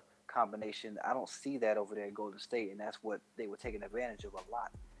Capella combination. I don't see that over there at Golden State, and that's what they were taking advantage of a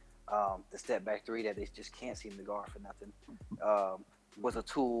lot. The step back three that they just can't seem to guard for nothing was a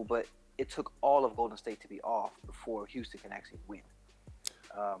tool, but it took all of Golden State to be off before Houston can actually win.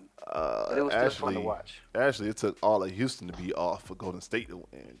 But it was still fun to Actually, watch. it took all of Houston to be off for Golden State to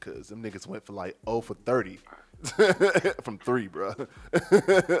win because them niggas went for like 0 for 30 from three, bro.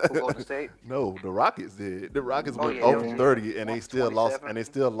 For Golden State, No, the Rockets did. The Rockets oh went yeah, 0 that was for Yeah. 30 and they still lost. 27, And they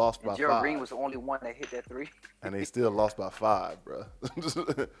still lost and by Gerald Green five. was the only one that hit that three. And they still lost by five, bro.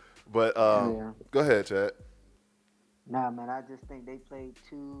 But Yeah, Yeah. go ahead, Chad. Nah, man, I just think they played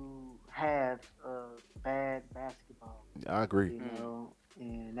two halves of bad basketball. I agree. You mm, know,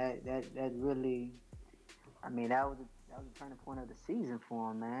 and that really, I mean, that was a turning point of the season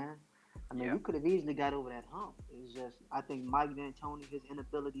for him, man. I mean, yeah, we could have easily got over that hump. It's just, I think Mike D'Antoni, his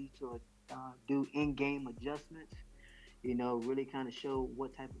inability to do in-game adjustments, really kind of show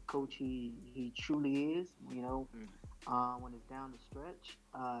what type of coach he truly is. mm, When it's down the stretch,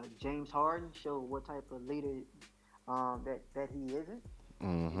 James Harden showed what type of leader that he isn't.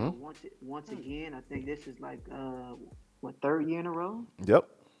 Mm-hmm. Once again, I think this is like what, third year in a row. Yep.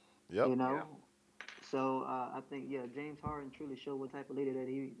 Yep. You yeah, know, so I think, yeah, James Harden truly showed what type of leader that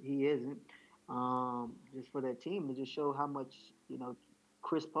he isn't. Just for that team to just show how much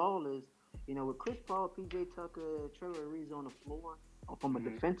Chris Paul is. With Chris Paul, PJ Tucker, Trevor Ariza on the floor, from a mm,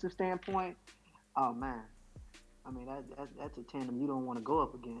 defensive standpoint, oh man, I mean that's a tandem you don't want to go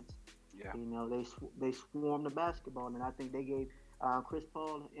up against. yeah, They swarmed the basketball, and I think they gave Chris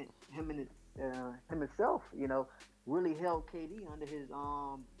Paul and him himself, really held KD under his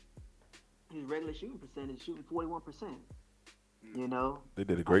regular shooting percentage, shooting 41%. mm, You know, They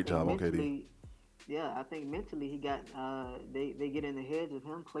did a I great think job on KD. mentally, yeah, I think mentally he got they get in the heads of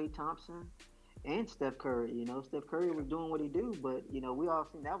him, Klay Thompson, and Steph Curry. Steph Curry was doing what he do, but we all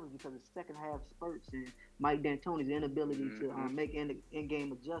seen that was because of second half spurts and Mike D'Antoni's inability to mm-hmm. make in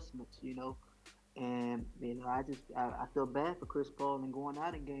game adjustments. And I feel bad for Chris Paul and going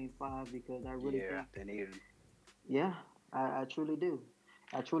out in Game 5 because I really Yeah, think, they needed him. yeah, I truly do.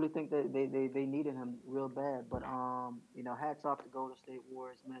 I truly think that they needed him real bad. But hats off to Golden State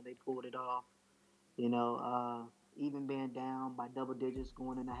Warriors, man. They pulled it off. Even being down by double digits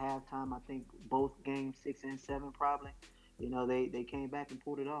going into halftime, I think both games 6 and 7 probably. They came back and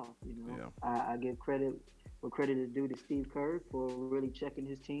pulled it off. Yeah. I give credit where credit is due to Steve Kerr for really checking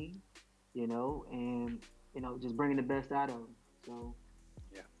his team. And just bringing the best out of them. So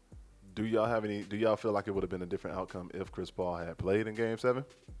Yeah. Do y'all feel like it would have been a different outcome if Chris Paul had played in Game 7?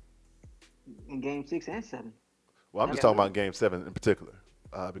 in Game 6 and 7, Well, I'm just talking absolutely. about Game 7 in particular.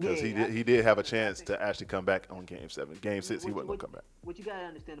 Yeah, Because yeah. he did have a I chance think to actually come back on Game 7. Game 6, he what wasn't what gonna come back. what you gotta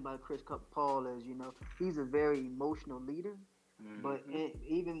understand about Paul is, he's a very emotional leader, but Mm-hmm.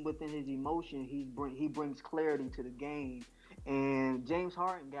 even within his emotion, he brings clarity to the game. And James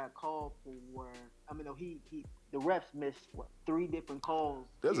Harden got called for. I mean, no, he the refs missed what, three different calls,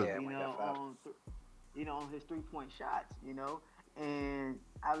 There's a Yeah, when he got fouled. on his 3-point shots, and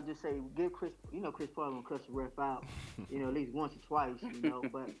I would just say give Chris Paul gonna cuss the ref out, at least once or twice,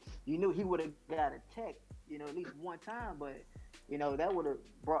 but you knew he would have got a tech, at least one time, but that would have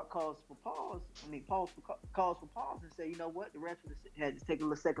brought calls for pause. I mean, calls for pause and say, what, the refs would have had to take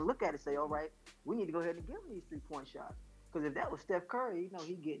a second look at it, and say, all right, we need to go ahead and give him these 3-point shots, because if that was Steph Curry,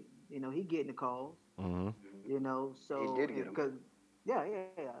 he getting the calls, hmm He so, did and get him. because yeah,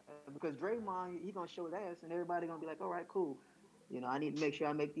 because Draymond, he gonna show his ass, and everybody gonna be like, all right, cool. I need to make sure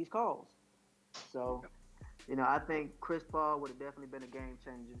I make these calls. So, I think Chris Paul would have definitely been a game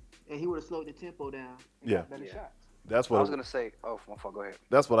changer, and he would have slowed the tempo down and Yeah, got better Yeah. shots. that's I what was gonna say. Oh, my fault. Go ahead.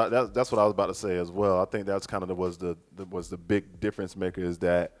 that's what I was about to say as well. I think that's kind of was the big difference maker is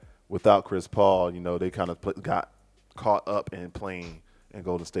that without Chris Paul, they kind of got caught up in playing in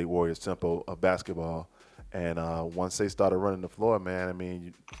Golden State Warriors tempo of basketball, and once they started running the floor, man, I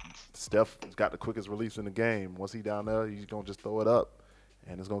mean, Steph got the quickest release in the game. Once he down there, he's gonna just throw it up,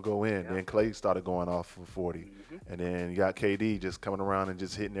 and it's gonna go in. Yeah. Then Clay started going off for 40, Hmm. and then you got KD just coming around and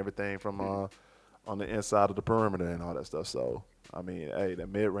just hitting everything from on the inside of the perimeter and all that stuff. So I mean, hey, the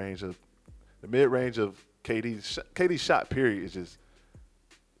mid range of KD's shot period is just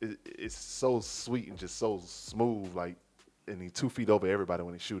it's so sweet and just so smooth, like, and he's 2 feet over everybody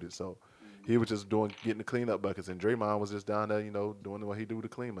when he shoot it. So he was just getting the cleanup buckets, and Draymond was just down there, doing what he do to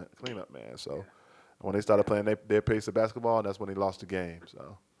clean up, man. So when they started playing their pace of basketball, that's when they lost the game.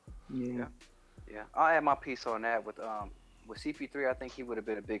 So Yeah. Yeah. Yeah, I'll add my piece on that with CP3. I think he would have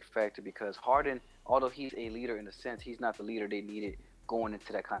been a big factor because Harden, although he's a leader in a sense, he's not the leader they needed going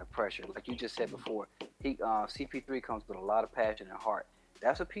into that kind of pressure. Like you just said before, he CP3 comes with a lot of passion and heart.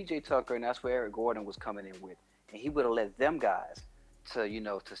 That's what PJ Tucker and that's where Eric Gordon was coming in with, and he would have let them guys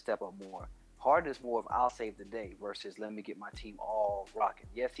to step up more. Harden is more of I'll save the day versus let me get my team all rocking.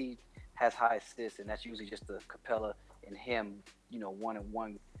 Yes, he has high assists, and that's usually just the Capella and him, one and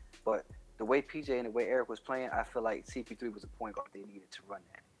one, but the way PJ and the way Eric was playing, I feel like CP3 was a point guard they needed to run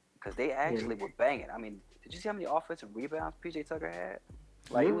that because they actually were banging. I mean, did you see how many offensive rebounds PJ Tucker had?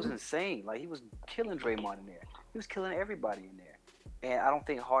 Like it was Yeah. insane. Like he was killing Draymond in there. He was killing everybody in there. And I don't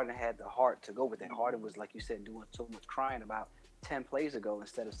think Harden had the heart to go with that. Harden was like you said, doing so much crying about 10 plays ago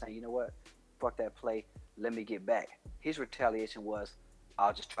instead of saying, you know what, fuck that play, let me get back. His retaliation was,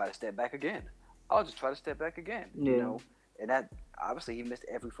 I'll just try to step back again. I'll just try to step back again. Yeah. And that obviously he missed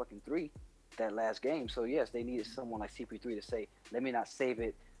every fucking three that last game. So yes, they needed someone like CP3 to say, let me not save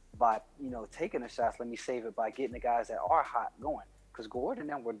it by taking the shots. Let me save it by getting the guys that are hot going. Because Gordon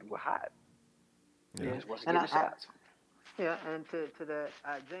and them were hot. They Yeah. just wasn't And getting the shots. and to that,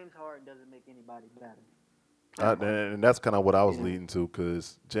 James Harden doesn't make anybody better. and that's kind of what I was You know. leading to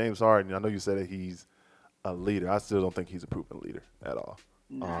because James Harden. I know you said that he's a leader. I still don't think he's a proven leader at all.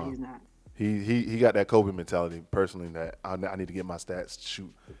 Nah, he's not. He got that Kobe mentality personally that I need to get my stats,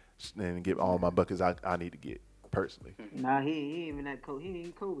 shoot, and get all my buckets I need to get personally. Nah, he ain't even that Kobe. He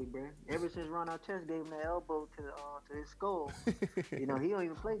ain't Kobe, bro. Ever since Ron Artest gave him that elbow to his skull, he don't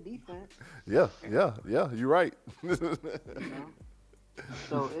even play defense. Yeah. You're right. You know.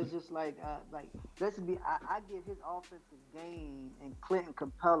 So it's just like let's be. I give his offensive game and Clinton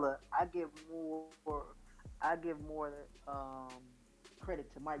Capella. I give more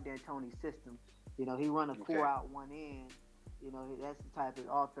credit to Mike D'Antoni's system. He run a Okay. 4 out 1 in. That's the type of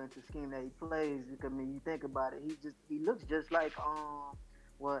offensive scheme that he plays. I mean, you think about it, he looks just like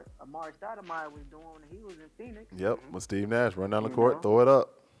what Amari Stoudemire was doing when he was in Phoenix. Yep, with Steve Nash, run down the You court, know, throw it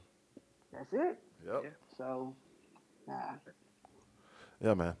up. that's it. Yep. Yeah. So, nah.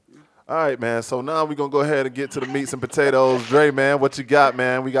 Yeah, man. All right, man. So now we're going to go ahead and get to the meats and potatoes. Dre, man, what you got,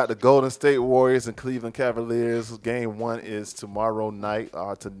 man? We got the Golden State Warriors and Cleveland Cavaliers. Game 1 is tomorrow night,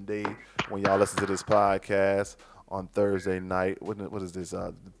 today, when y'all listen to this podcast on Thursday night. What is this,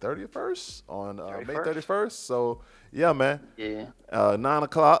 the 31st? On May 31st? So, yeah, man. Yeah. 9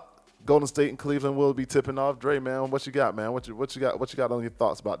 o'clock, Golden State and Cleveland will be tipping off. Dre, man, what you got, man? What you got on your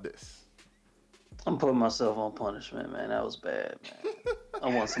thoughts about this? I'm putting myself on punishment, man. That was bad, man. I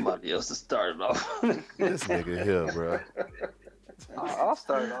want somebody else to start it off. This nigga here, bro. I'll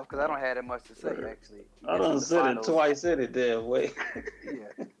start it off because I don't have that much to say actually. I done said it twice in it there, way.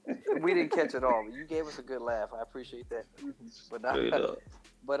 Yeah, we didn't catch it all, but you gave us a good laugh. I appreciate that. But Straight up.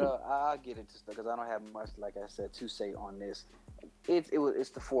 I'll get into stuff because I don't have much, like I said, to say on this. It's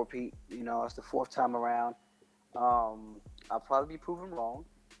the 4-peat. It's the fourth time around. I'll probably be proven wrong.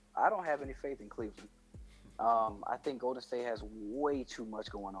 I don't have any faith in Cleveland. I think Golden State has way too much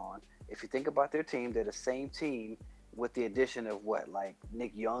going on. If you think about their team, they're the same team with the addition of like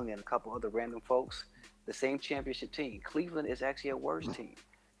Nick Young and a couple other random folks. The same championship team. Cleveland is actually a worse team.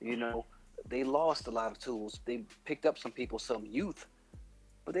 They lost a lot of tools. They picked up some youth,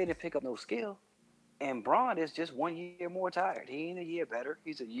 but they didn't pick up no skill. And Braun is just 1 year more tired. He ain't a year better.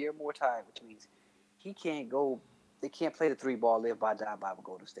 He's a year more tired, which means he can't go. They can't play the 3-ball, live by, die by with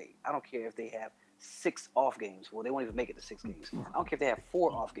Golden State. I don't care if they have 6 off games. Well, they won't even make it to 6 games. I don't care if they have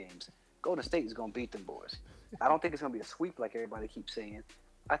 4 off games. Golden State is going to beat them boys. I don't think it's going to be a sweep like everybody keeps saying.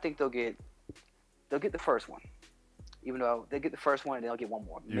 I think they'll get the first one. Even though they get the first one and they'll get one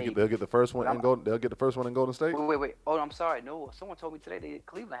more. They'll get the first one and They'll get the first one in Golden State. Wait. Oh, I'm sorry. No, someone told me today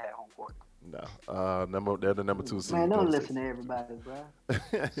Cleveland had home court. No. They're the number 2 Man, seed. don't Golden listen to everybody, bro.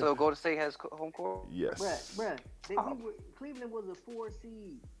 State. So Golden State has home court. Yes. We were Cleveland was a 4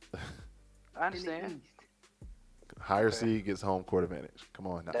 seed I in the understand. East. Higher Okay. seed gets home court advantage. Come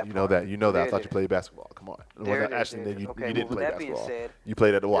on now. That You know part. that. You know that. I There it thought you is. played basketball. Come on. There it is. Actually, There it then is. you Okay. didn't Well, with play that being basketball. said, You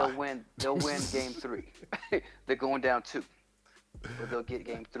played at the they'll Y. win. They'll win game 3. They're going down 2, but they'll get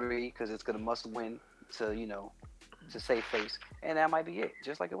game 3 because it's gonna must win to to save face, and that might be it,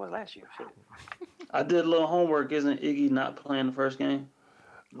 just like it was last year. Shit. I did a little homework. Isn't Iggy not playing the first game?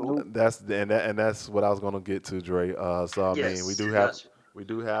 Who? Nope. That's what I was gonna get to, Dre. So I mean, we Yes. do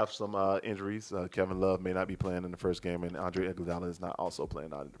have Gotcha. some injuries. Kevin Love may not be playing in the first game, and Andre Iguodala is not also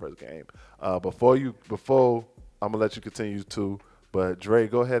playing out in the first game. Before I'm gonna let you continue too, but Dre,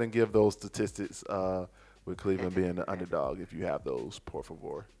 go ahead and give those statistics with Cleveland being the underdog if you have those, por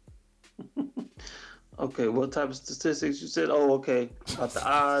favor. Okay, what type of statistics you said? Oh, okay, about the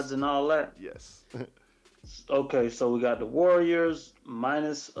odds and all that. Yes. Okay, so we got the Warriors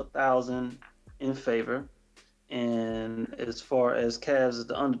 -1,000 in favor, and as far as Cavs as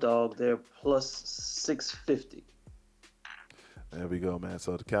the underdog, they're +650. There we go, man.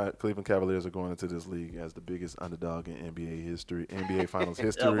 So the Cleveland Cavaliers are going into this league as the biggest underdog in NBA history, NBA Finals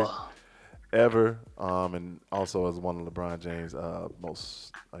history. Ever, and also as one of LeBron James'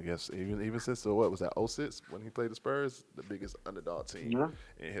 most, I guess, even since what was that 06 when he played the Spurs, the biggest underdog team Yeah.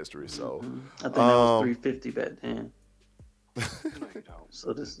 in history. So, I think that was um, 350 back then. No, you don't.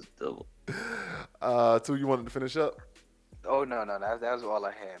 So this is double. two, you wanted to finish up? Oh no, that was all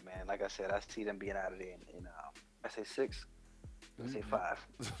I had, man. Like I said, I see them being out of there in I say 6. I say 5.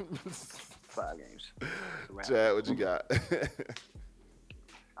 5 games. Chad, what you got?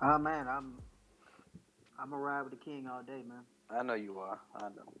 Man, I'm a ride with the king all day, man. I know you are. I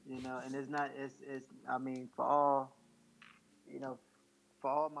know. And it's not. It's. I mean, for all, you know, for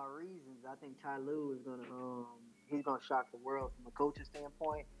all my reasons, I think Ty Lue is he's gonna shock the world from a coaching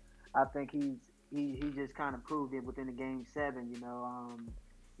standpoint. I think he just kind of proved it within the game 7.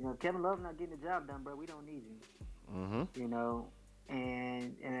 Kevin Love not getting the job done, bro. We don't need him. Mm-hmm.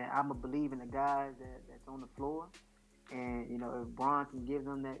 And I'm a believe in the guys that's on the floor. And if Bron can give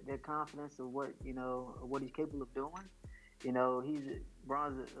them that confidence of what what he's capable of doing,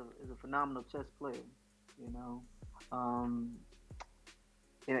 Bron's is a phenomenal chess player. You know, um,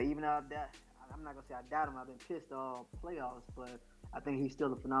 even though I'm not gonna say I doubt him. I've been pissed all playoffs, but I think he's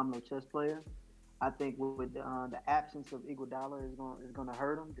still a phenomenal chess player. I think with the absence of Iguodala is going to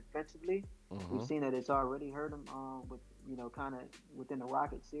hurt him defensively. Mm-hmm. We've seen that it's already hurt him with kind of within the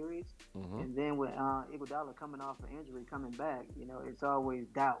Rocket series, Mm-hmm. and then with Iguodala coming off an injury, coming back, it's always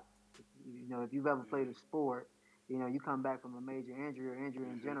doubt. If you've ever played a sport, you come back from a major injury or injury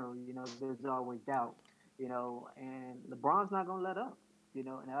in general, there's always doubt. And LeBron's not going to let up. And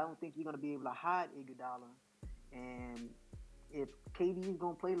I don't think you're going to be able to hide Iguodala. And if KD is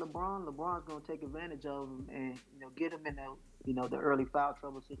gonna play LeBron's gonna take advantage of him and get him in the early foul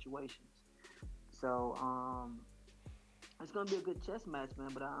trouble situations. So it's gonna be a good chess match,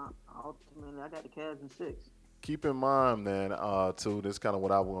 man. But ultimately, I got the Cavs in 6. Keep in mind, man, too, this is kind of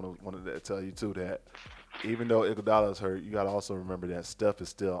what I wanted to tell you, too, that even though Iguodala is hurt, you got to also remember that Steph is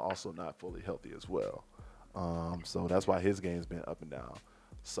still also not fully healthy as well. So that's why his game's been up and down.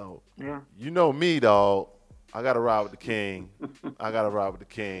 So, Yeah. you know me, dog. I got to ride with the king. But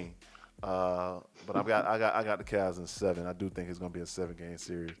I got the Cavs in 7. I do think it's going to be a 7-game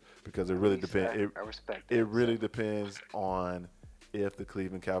series because it really depends. I respect that. It really depends on if the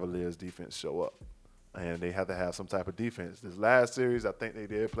Cleveland Cavaliers defense show up. And they have to have some type of defense. This last series, I think they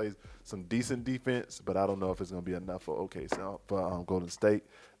did play some decent defense, but I don't know if it's going to be enough for for Golden State.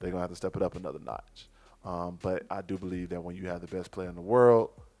 They're going to have to step it up another notch. But I do believe that when you have the best player in the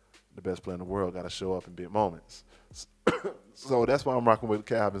world got to show up in big moments. So that's why I'm rocking with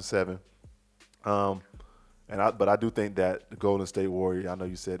Cavs in 7. But I do think that the Golden State Warriors, I know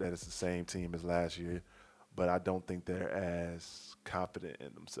you said that it's the same team as last year, but I don't think they're as confident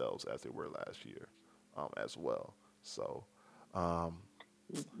in themselves as they were last year as well. So,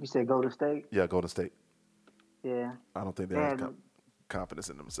 You said Golden State? yeah, Golden State. Yeah. I don't think they have confidence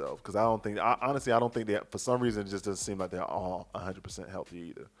in themselves because honestly, I don't think that for some reason it just doesn't seem like they're all 100% healthy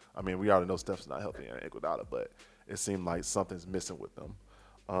either. I mean, we already know Steph's not healthy and Iguodala, but it seemed like something's missing with them.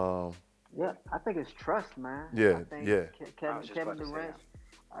 Yeah, I think it's trust, man. Yeah, I think yeah.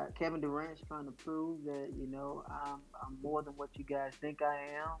 Kevin Durant's trying to prove that I'm more than what you guys think I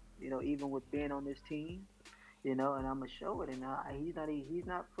am. Even with being on this team, and I'm gonna show it. And he's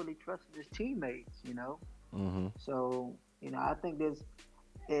not fully trusting his teammates. Mm-hmm. So I think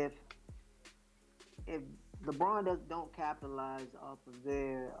if LeBron don't capitalize off of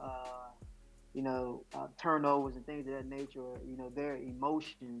their turnovers and things of that nature, or, their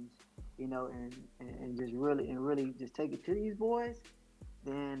emotions, and just really just take it to these boys,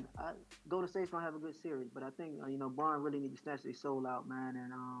 then Golden State's gonna have a good series. But I think Bron really need to snatch their soul out, man,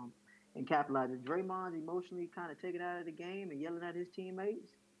 and capitalize. If Draymond's emotionally kind of taken out of the game and yelling at his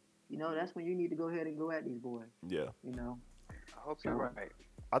teammates, that's when you need to go ahead and go at these boys. Yeah. I hope you're right.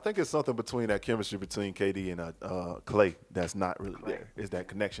 I think it's something between that chemistry between KD and Clay that's not really there. Is that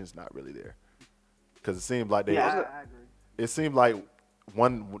connection's not really there? Because it seemed like I agree. It seemed like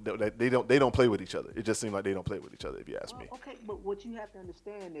they don't play with each other. It just seemed like they don't play with each other. If you ask me. Okay, but what you have to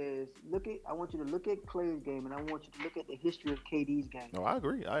understand is I want you to look at Clay's game, and I want you to look at the history of KD's game. No, I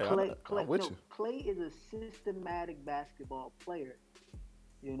agree. Clay, I'm with you. Clay is a systematic basketball player.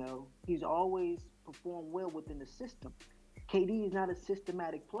 He's always performed well within the system. KD is not a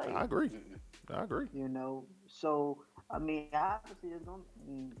systematic player. I agree. So I mean, obviously,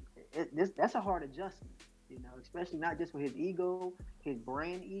 that's a hard adjustment. Especially not just for his ego, his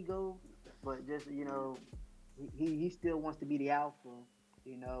brand ego, but just he still wants to be the alpha.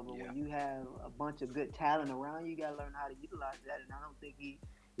 But when you have a bunch of good talent around you, gotta learn how to utilize that. And I don't think he,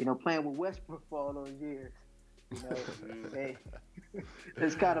 playing with Westbrook for all those years,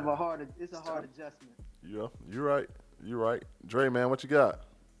 it's kind of a hard adjustment. Yeah, you're right. Dre, man, what you got?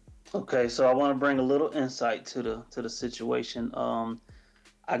 Okay, so I want to bring a little insight to the situation.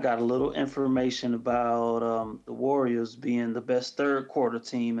 I got a little information about the Warriors being the best third quarter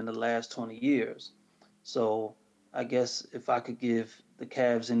team in the last 20 years. So I guess if I could give the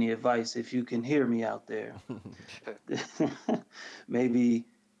Cavs any advice, if you can hear me out there, maybe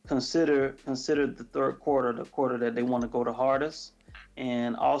consider the third quarter the quarter that they want to go the hardest.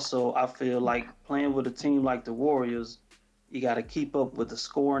 And also, I feel like playing with a team like the Warriors, you got to keep up with the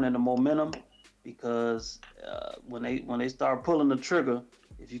scoring and the momentum, because when they start pulling the trigger,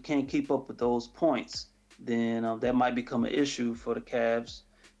 if you can't keep up with those points, then that might become an issue for the Cavs,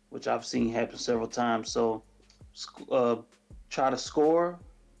 which I've seen happen several times. So try to score.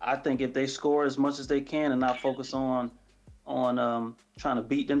 I think if they score as much as they can and not focus on trying to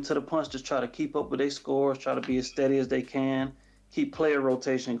beat them to the punch, just try to keep up with their scores, try to be as steady as they can, keep player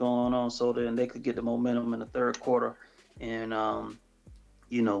rotation going on so then they could get the momentum in the third quarter. And,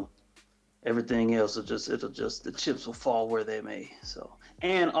 everything else it'll just the chips will fall where they may. So,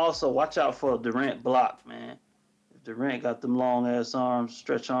 and also watch out for a Durant block, man. If Durant got them long ass arms,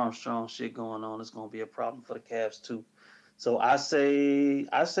 Stretch Armstrong shit going on, it's gonna be a problem for the Cavs too. So I say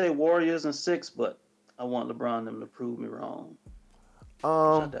Warriors in 6, but I want LeBron them to prove me wrong.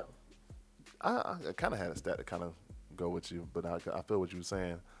 I kind of had a stat to kind of go with you, but I feel what you were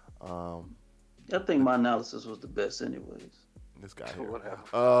saying. I think my analysis was the best, anyways. This guy here.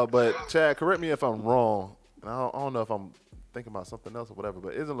 But Chad, correct me if I'm wrong. And I don't know if I'm thinking about something else or whatever.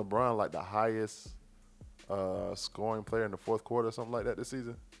 But isn't LeBron like the highest scoring player in the fourth quarter or something like that this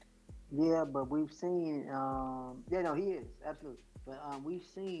season? Yeah, but we've seen. He is absolutely. But we've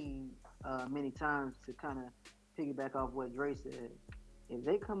seen many times, to kind of piggyback off what Dre said. If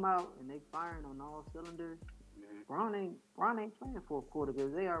they come out and they firing on all cylinders, Bron ain't playing fourth quarter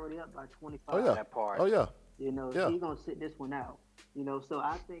because they already up by 25. Oh yeah. That part. Oh yeah. So he's gonna sit this one out. So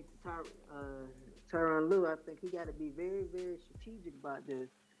I think Tyronn Lue, I think he got to be very, very strategic about this,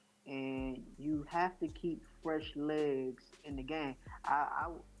 and you have to keep fresh legs in the game. In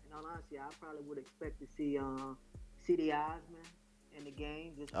all honesty, I probably would expect to see Cedi Osman in the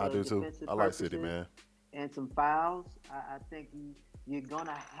game. Just I do too. I like Cedi, man. And some fouls. I think you're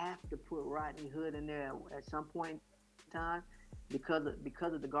gonna have to put Rodney Hood in there at some point in time because of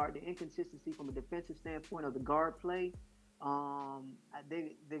the inconsistency from a defensive standpoint of the guard play.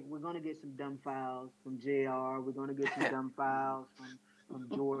 We're gonna get some dumb fouls from JR. We're gonna get some dumb fouls from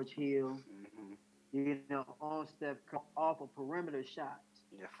George Hill. On Steph off of perimeter shots.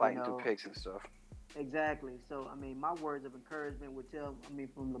 Yeah, fighting through picks and stuff. Exactly. So I mean, my words of encouragement would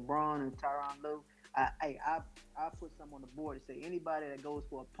from LeBron and Tyronn Lue. I put some on the board to say anybody that goes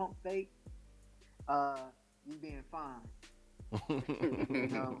for a pump fake, you being fined.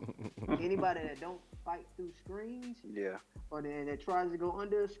 Anybody that don't fight through screens, or that tries to go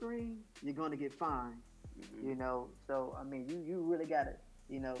under a screen, you're gonna get fined. So I mean, you really gotta,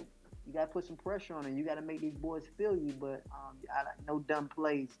 you gotta put some pressure on them. You gotta make these boys feel you, but no dumb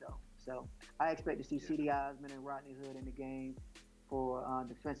plays though. So I expect to see Cedi Osman and Rodney Hood in the game for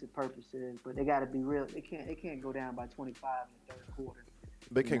defensive purposes, but they got to be real. They can't go down by 25 in the third quarter.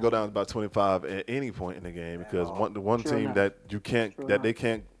 They can't go down by 25 at any point in the game because one team that you can't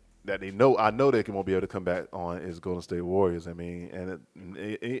that they know, I know they won't be able to come back on is Golden State Warriors. I mean, and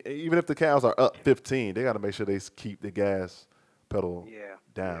even if the Cavs are up 15, they got to make sure they keep the gas pedal Yeah.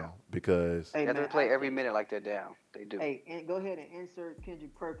 down because, Hey They have to man, play every minute like they're down. They do. hey, and go ahead and insert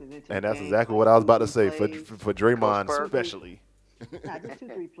Kendrick Perkins into the and that's game exactly for what like I was two, about to three say plays. for Draymond Perk. especially. Nah, just 2,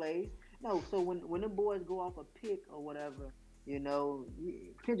 3 plays. No, so when them boys go off a pick or whatever,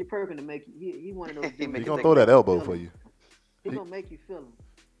 Kendrick Perkins to make you, he one of those He dudes He make that it gonna gonna take throw make that that. you elbow feel for him. you. He He, gonna make you feel him.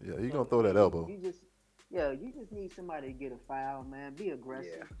 yeah, he gonna So throw that elbow. you just need somebody to get a foul, man. Be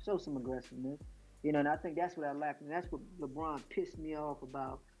aggressive, Yeah. show some aggressiveness. And I think that's what I lacked, and that's what LeBron pissed me off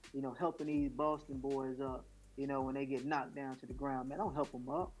about. Helping these Boston boys up. When they get knocked down to the ground, man, don't help them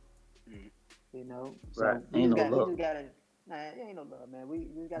up. Mm. So Right. we Ain't just no got we love. just gotta. Nah, it ain't no love, man. We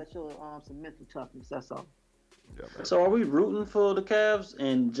just gotta show some mental toughness. That's all. Yeah, man. So are we rooting for the Cavs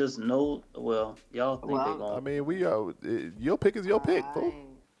and just know? Well, y'all think they Well, I gonna? mean, we are. Your pick is your pick, I fool.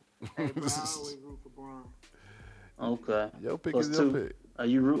 ain't. Hey, bro, I always root for Braun. Okay. Your pick Plus is your two. pick. Are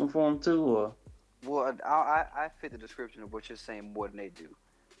you rooting for them too, or Well, I fit the description of what you're saying more than they do,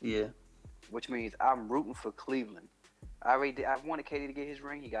 yeah? which means I'm rooting for Cleveland. I wanted KD to get his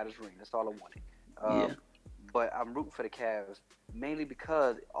ring. He got his ring. That's all I wanted. Yeah. But I'm rooting for the Cavs mainly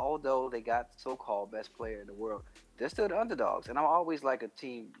because although they got so-called best player in the world, they're still the underdogs, and I'm always like a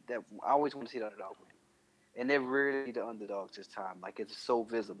team that I always want to see the underdog win. And they're really the underdogs this time. Like it's so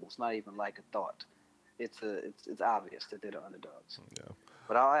visible. It's not even like a thought. It's obvious that they're the underdogs. Yeah.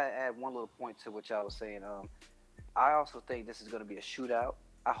 But I'll add one little point to what y'all was saying. I also think this is going to be a shootout.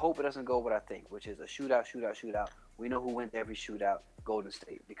 I hope it doesn't go what I think, which is a shootout. We know who wins every shootout, Golden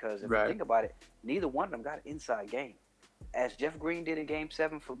State. Because if you Right. think about it, neither one of them got an inside game. As Jeff Green did in Game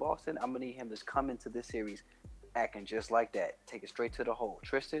 7 for Boston, I'm going to need him to come into this series acting just like that. Take it straight to the hole.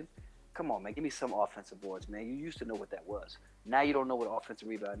 Tristan, come on, man. Give me some offensive boards, man. You used to know what that was. Now you don't know what offensive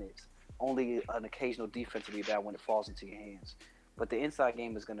rebound is. Only an occasional defensive rebound when it falls into your hands. But the inside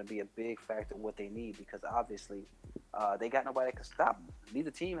game is going to be a big factor of what they need because obviously they got nobody that can stop them.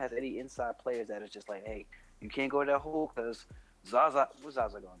 Neither team has any inside players that is just like, hey, you can't go to that hole because Zaza, what's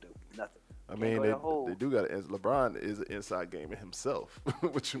Zaza going to do? Nothing. I Can't mean, go to that hole. they do got it. LeBron is an inside gamer himself.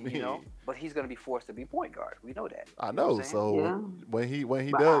 What you mean? But he's going to be forced to be point guard. We know that. I You know what know. I'm saying? So Yeah. when he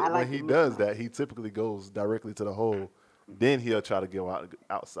But does I like when the he does mismatch. that, he typically goes directly to the hole. Then he'll try to go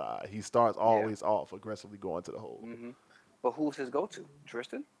outside. He starts always off aggressively going to the hole. Mm-hmm. But who's his go-to?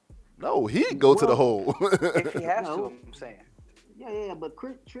 Tristan? No, he go to the Well, hole. If he has to, no. I'm saying. Yeah. But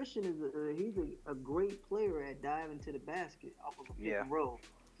Tristan is he's a great player at diving to the basket off of a pick Yeah. and roll.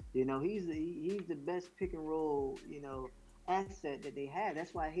 He's the best pick and roll asset that they have.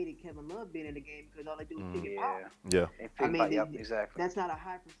 That's why I hated Kevin Love being in the game because all they do is pick and pop. Yeah. And I mean, yep, exactly. that's not a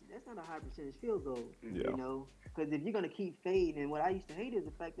high percentage field goal. Yeah. Because if you're gonna keep fading, and what I used to hate is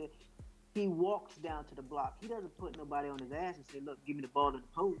the fact that he walks down to the block. He doesn't put nobody on his ass and say, "Look, give me the ball in the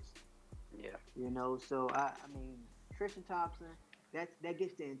post." Yeah. So I mean, Tristan Thompson, that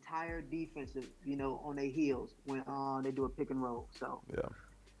gets the entire defensive, on their heels when they do a pick and roll. So Yeah.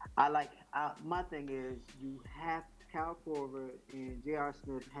 my thing is you have Kyle Korver and J.R.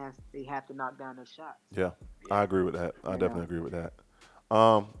 Smith they have to knock down their shots. Yeah. I agree with that. I You definitely know. agree with that.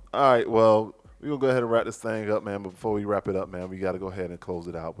 All right. Well, we're gonna go ahead and wrap this thing up, man. But before we wrap it up, man, we got to go ahead and close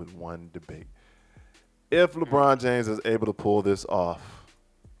it out with one debate. If LeBron James is able to pull this off,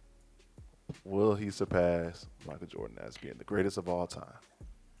 will he surpass Michael Jordan as being the greatest of all time?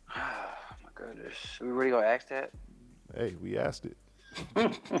 My goodness. We really gonna ask that? Hey, we asked it.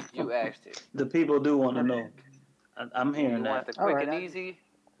 You asked it. The people do want to know. I'm You hearing want that. the quick Alright, and easy?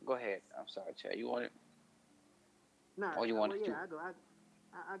 Go ahead. I'm sorry, Chad. You want it? Nah, Oh, you want to do? I go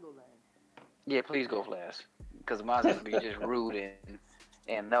last. Yeah, please go last. Because mine's gonna be just rude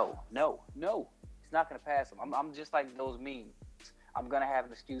and no. He's not gonna pass him. I'm just like those memes. I'm gonna have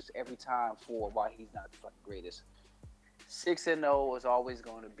an excuse every time for why he's not the fucking greatest. 6-0 is always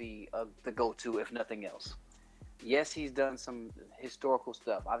going to be the go-to, if nothing else. Yes, he's done some historical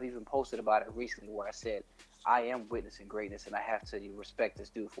stuff. I've even posted about it recently where I said I am witnessing greatness and I have to respect this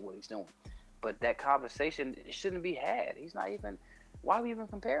dude for what he's doing. But that conversation shouldn't be had. He's not even. Why are we even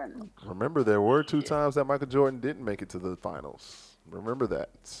comparing them? Remember, there were two times that Michael Jordan didn't make it to the finals. Remember that.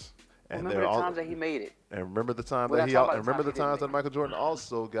 And Remember the times that he made it. And remember the time We're that not he. talking about the Remember the times he didn't times that make it. Michael Jordan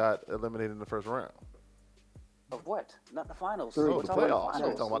also got eliminated in the first round. Of what? Not the finals. No, We're the talking playoffs. about the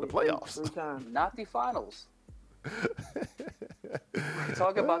We're finals. talking about the playoffs. Three times. Not the finals. We're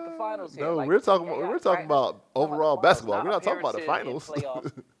talking about the finals here. No, Like, we're talking right, about overall the finals, basketball. not We're not talking about the appearances finals. and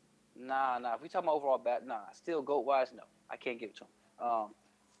playoffs. Nah. If we talking about overall still GOAT wise, no, I can't give it to him.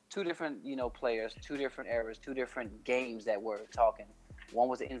 Two different, players, two different eras, two different games that we're talking. One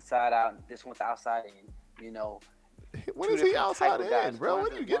was the inside out, and this one's the outside in. When Two is he different type outside of in, guys. bro? Where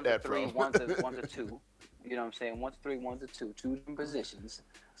do you get One's a that three, from? one's a two. You know what I'm saying? One's a three, one's a two. Two different positions.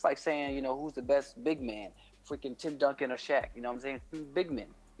 It's like saying, who's the best big man? Freaking Tim Duncan or Shaq. You know what I'm saying? Two big men.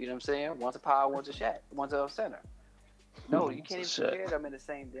 You know what I'm saying? One's a power, one's a Shaq, one's a center. No, you can't even Shit. compare them in the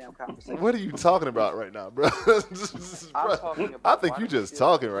same damn conversation. What are you talking about right now, bro? I'm talking I about. think Why you do we just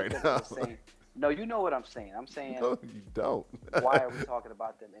still have talking to right put them in now. the same? No, you know what I'm saying. I'm saying, No, you don't. why are we talking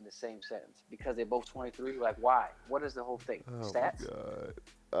about them in the same sentence? Because they're both 23. Like, why? What is the whole thing? Oh Stats? my god!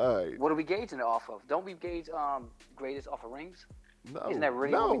 All right. What are we gauging it off of? Don't we gauge greatest off of rings? No. Isn't that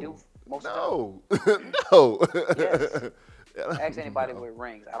really what we do most of no. No. Yes. Yeah, Ask anybody no. with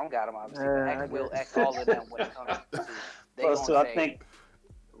rings. I don't got them, obviously. But I ask Will, guess. ask all of them when it comes to. They Well, gonna so say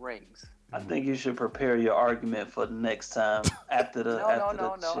rings. I think you should prepare your argument for the next time after the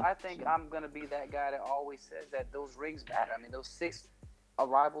No. I think I'm gonna be that guy that always says that those rings matter. I mean, those 6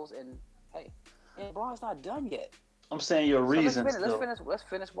 arrivals, and hey, and LeBron's not done yet. I'm saying your So reasons let's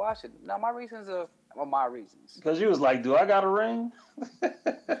finish watching. Now my reasons are my reasons. because you was like, "Do I got a ring?"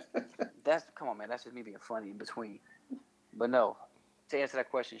 Come on, man. That's just me being funny in between. But no, to answer that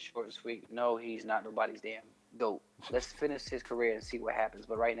question short and sweet, no, he's not nobody's damn GOAT. Let's finish his career and see what happens.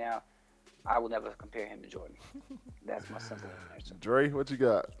 But right now, I will never compare him to Jordan. That's my simple answer. Dre, what you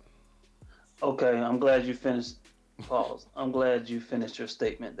got? Okay, I'm glad you finished. Pause. I'm glad you finished your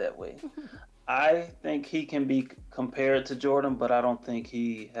statement that way. I think he can be compared to Jordan, but I don't think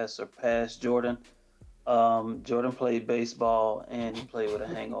he has surpassed Jordan. Jordan played baseball and he played with a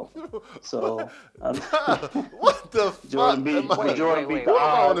hangover. So What the Jordan fuck? beat Am I- Jordan beat Who the am I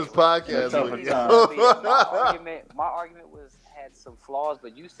on odds this in a podcast tougher with? time. My argument had some flaws,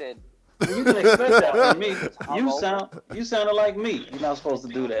 but you said You can expect that from me. Hungover. You sounded like me. You're not supposed to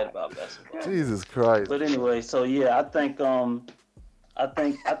do that about basketball. Jesus Christ. But anyway, so yeah, I think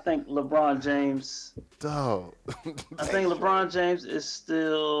LeBron James. Dog. I think LeBron James is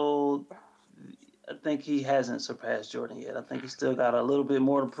still. I think he hasn't surpassed Jordan yet. I think he's still got a little bit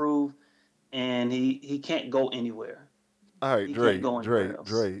more to prove, and he can't go anywhere. All right, He Dre, can't go Dre, anywhere else.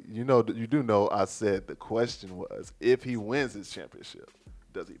 Dre. You do know I said the question was if he wins his championship,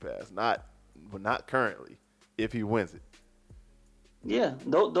 does he pass? Not currently. If he wins it. Yeah,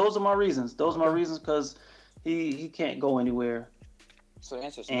 those are my reasons. Those are my reasons because he can't go anywhere. So the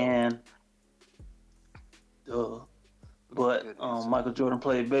answer is no. And but Good answer. Michael Jordan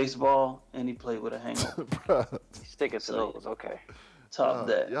played baseball and he played with a hangover. Bruh. Sticking to So- those, okay. Top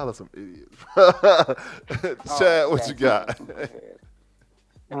that. Y'all are some idiots. Oh, Chad, what you Shaq, got? go ahead.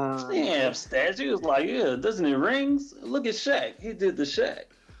 Damn, stats. He was like, yeah, doesn't it rings? Look at Shaq. He did the Shaq.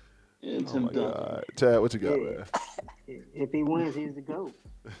 Yeah, Oh Tim my Duncan. God. Chad, what you got, Yeah. man? If he wins, he's the GOAT.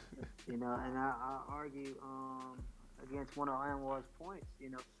 And I argue against one of Anwar's points.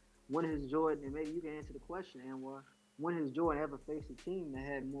 When has Jordan, and maybe you can answer the question, Anwar, when has Jordan ever faced a team that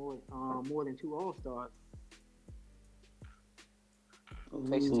had more than 2 All-Stars?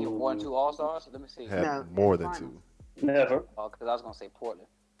 Facing team 1 2 All-Stars? Let me see. Had No, more in the than finals. 2. Never. Oh, because I was going to say Portland.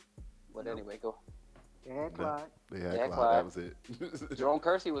 But anyway, go. They had Clyde. Yeah, Yeah, Clyde, Clyde. that was it. Jerome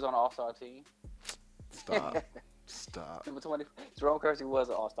Kersey was on the All-Star team. Stop. Number 20. Jerome Kersey was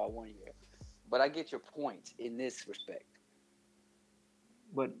an All-Star 1 year. But I get your point in this respect.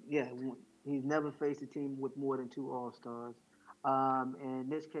 But yeah, he's never faced a team with more than 2 All-Stars. And in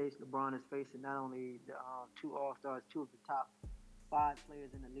this case, LeBron is facing not only the 2 All-Stars, 2 of the top 5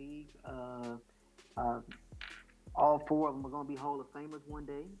 players in the league. All 4 of them are going to be Hall of Famers one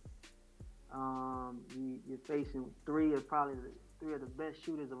day. You're facing 3 of the best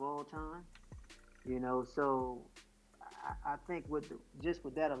shooters of all time. So I think with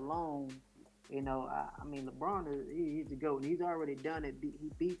that alone, I mean, LeBron he's the GOAT, and he's already done it. He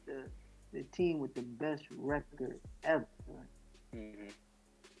beat the team with the best record ever. Mm-hmm.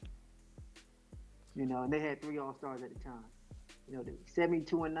 And they had 3 All-Stars at the time. The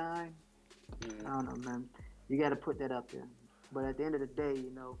 72-9. Mm-hmm. I don't know, man. You got to put that up there. But at the end of the day,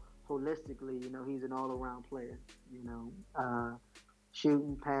 holistically, he's an all-around player.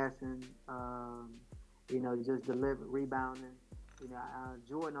 Shooting, passing, just deliver, rebounding.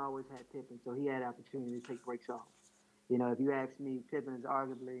 Jordan always had Pippen, so he had opportunity to take breaks off. If you ask me, Pippen is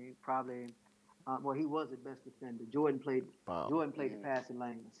arguably probably, he was the best defender. Jordan played Wow. the passing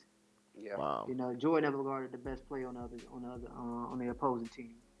lanes. Yeah. Wow. Jordan never guarded the best player on the opposing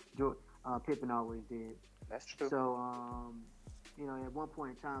team. Pippen always did. That's true. So, at one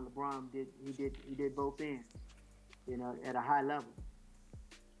point in time, LeBron did both ends, at a high level.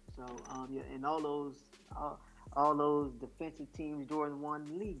 So, and all those defensive teams Jordan won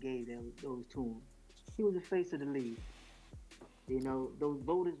the league gave those to him. He was the face of the league. Those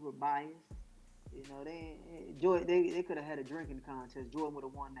voters were biased. They could have had a drinking contest. Jordan would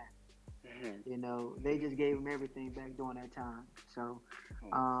have won that. Mhm. They just gave him everything back during that time. So,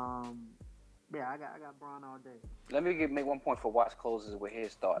 um, yeah, I got Braun all day. Let me make one point for Watts closes with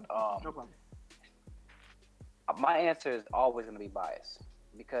his thought. No problem. My answer is always going to be biased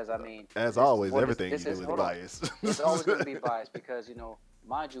because As this, always, well, everything this you is do is hold on. biased. It's always going to be biased because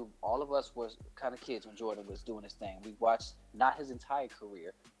mind you, all of us was kind of kids when Jordan was doing his thing. We watched not his entire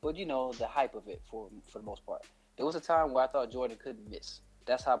career, but the hype of it for the most part. There was a time where I thought Jordan couldn't miss.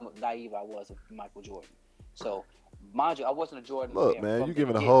 That's how naive I was of Michael Jordan. So, mind you, I wasn't a Jordan Look, fan man, from you the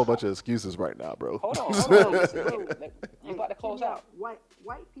giving a get whole go. bunch of excuses right now, bro. Hold on, Bro, listen, bro, you about to hear close me out. White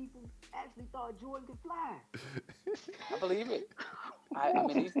people actually thought Jordan could fly. I believe it.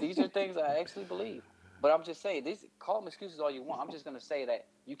 These are things I actually believe. But I'm just saying, call them excuses all you want. I'm just gonna say that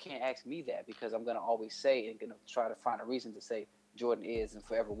you can't ask me that because I'm gonna always say and gonna try to find a reason to say Jordan is and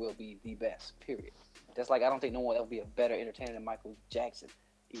forever will be the best. Period. That's like I don't think no one will be a better entertainer than Michael Jackson.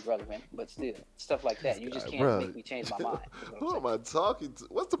 Irrelevant, but still stuff like that. You just can't Bro, make me change my mind. who am I talking to?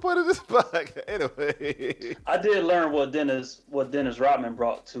 What's the point of this podcast? Anyway, I did learn what Dennis Rodman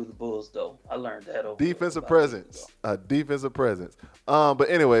brought to the Bulls, though. I learned that over defensive about a week presence, ago. a defensive presence. But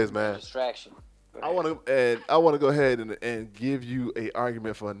anyways, man, Distraction. I want to go ahead and give you a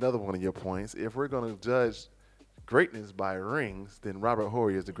argument for another one of your points. If we're going to judge greatness by rings, then Robert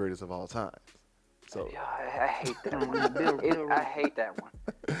Horry is the greatest of all time. So, Yeah, I hate that No, one. Bill I Russell. hate that one.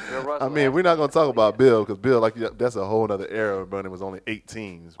 Bill I Russell mean, has we're not to going be to talk up about there. Bill because Bill, that's a whole other era when it was only 8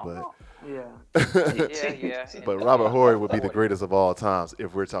 teams. But Yeah. Yeah. but And, Robert Horry would be the 40. greatest of all times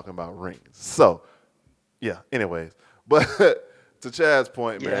if we're talking about rings. So, yeah. Anyways, but to Chad's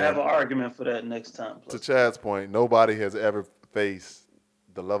point, Yeah, have man. an argument for that next time. To Plus. Chad's point, nobody has ever faced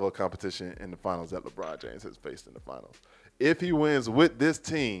the level of competition in the finals that LeBron James has faced in the finals. If he wins with this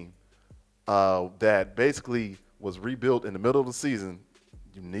team that basically was rebuilt in the middle of the season,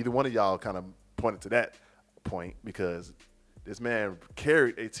 neither one of y'all kind of pointed to that point because this man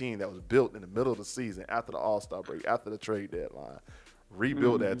carried a team that was built in the middle of the season after the All-Star break, after the trade deadline,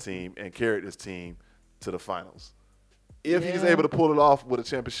 rebuilt that team and carried this team to the finals. If he's able to pull it off with a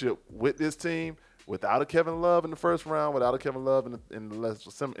championship with this team, without a Kevin Love in the first round, without a Kevin Love in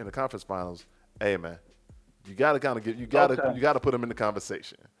the conference finals, hey man, you got to put him in the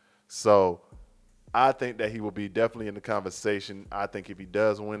conversation. So I think that he will be definitely in the conversation. I think if he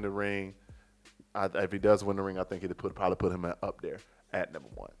does win the ring, I think he'd probably put him up there at number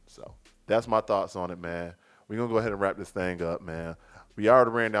 1. So that's my thoughts on it, man. We're gonna go ahead and wrap this thing up, man. We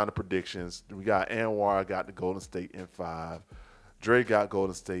already ran down the predictions. We got Anwar got the Golden State in 5. Dre got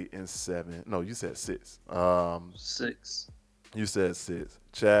Golden State in 7. No, you said 6. 6. You said 6.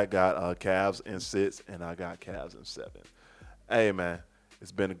 Chad got Cavs in 6, and I got Cavs in 7. Hey, man,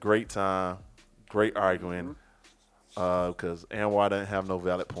 it's been a great time, great arguing, because Anwar didn't have no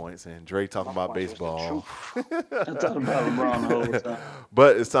valid points, and Dre talking about baseball. I'm talking about LeBron the whole time.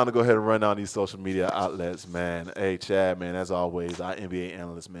 But it's time to go ahead and run down these social media outlets, man. Hey, Chad, man, as always, our NBA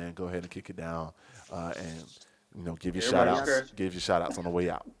analyst, man, go ahead and kick it down and give you shout outs on the way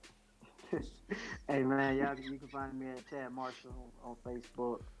out. Hey man, you can find me at Chad Marshall on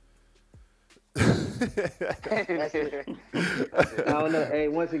Facebook. That's it. I don't know. Hey,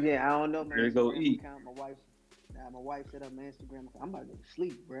 once again, I don't know my There you go, Instagram eat. account. My wife set up my Instagram account. I'm about to go to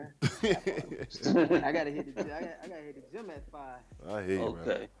sleep, bruh. I gotta hit the gym at 5. I hear you, man.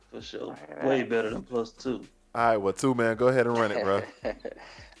 Okay, for sure. Way better than +2. All right, well, 2, man, go ahead and run it, bro.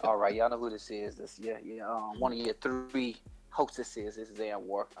 All right, y'all know who this is. One of your 3 hostesses. This is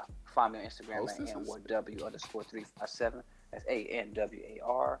Anwar. Find me on Instagram at AnwarW_357. That's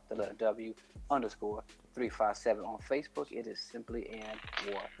ANWAR, the letter W _357. On Facebook, it is simply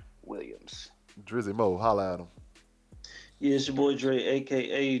Anwar Williams. Drizzy Mo, holla at him. Yeah, it's your boy Dre,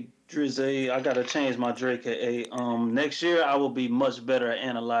 aka Drizzy. I gotta change my Dre, aka. Next year I will be much better at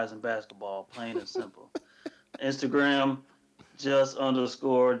analyzing basketball, plain and simple. Instagram,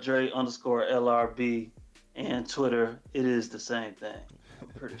 just_Dre_LRB, and Twitter, it is the same thing. I'm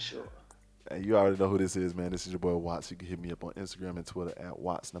pretty sure. Hey, you already know who this is, man. This is your boy Watts. You can hit me up on Instagram and Twitter at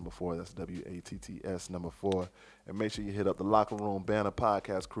Watts4. That's WATTS4. And make sure you hit up the Locker Room Banner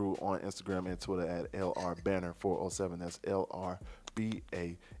Podcast crew on Instagram and Twitter at LRBanner407. That's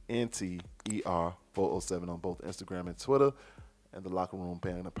LRBANTER407 on both Instagram and Twitter. And the Locker Room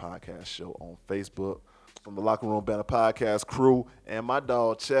Banner Podcast show on Facebook. From the Locker Room Banner Podcast crew and my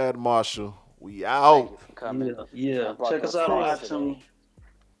dog Chad Marshall, we out. Thank you for coming. Yeah. Check us out on iTunes.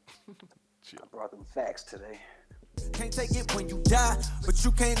 I brought them facts today. Can't take it when you die, but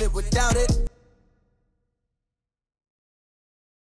you can't live without it.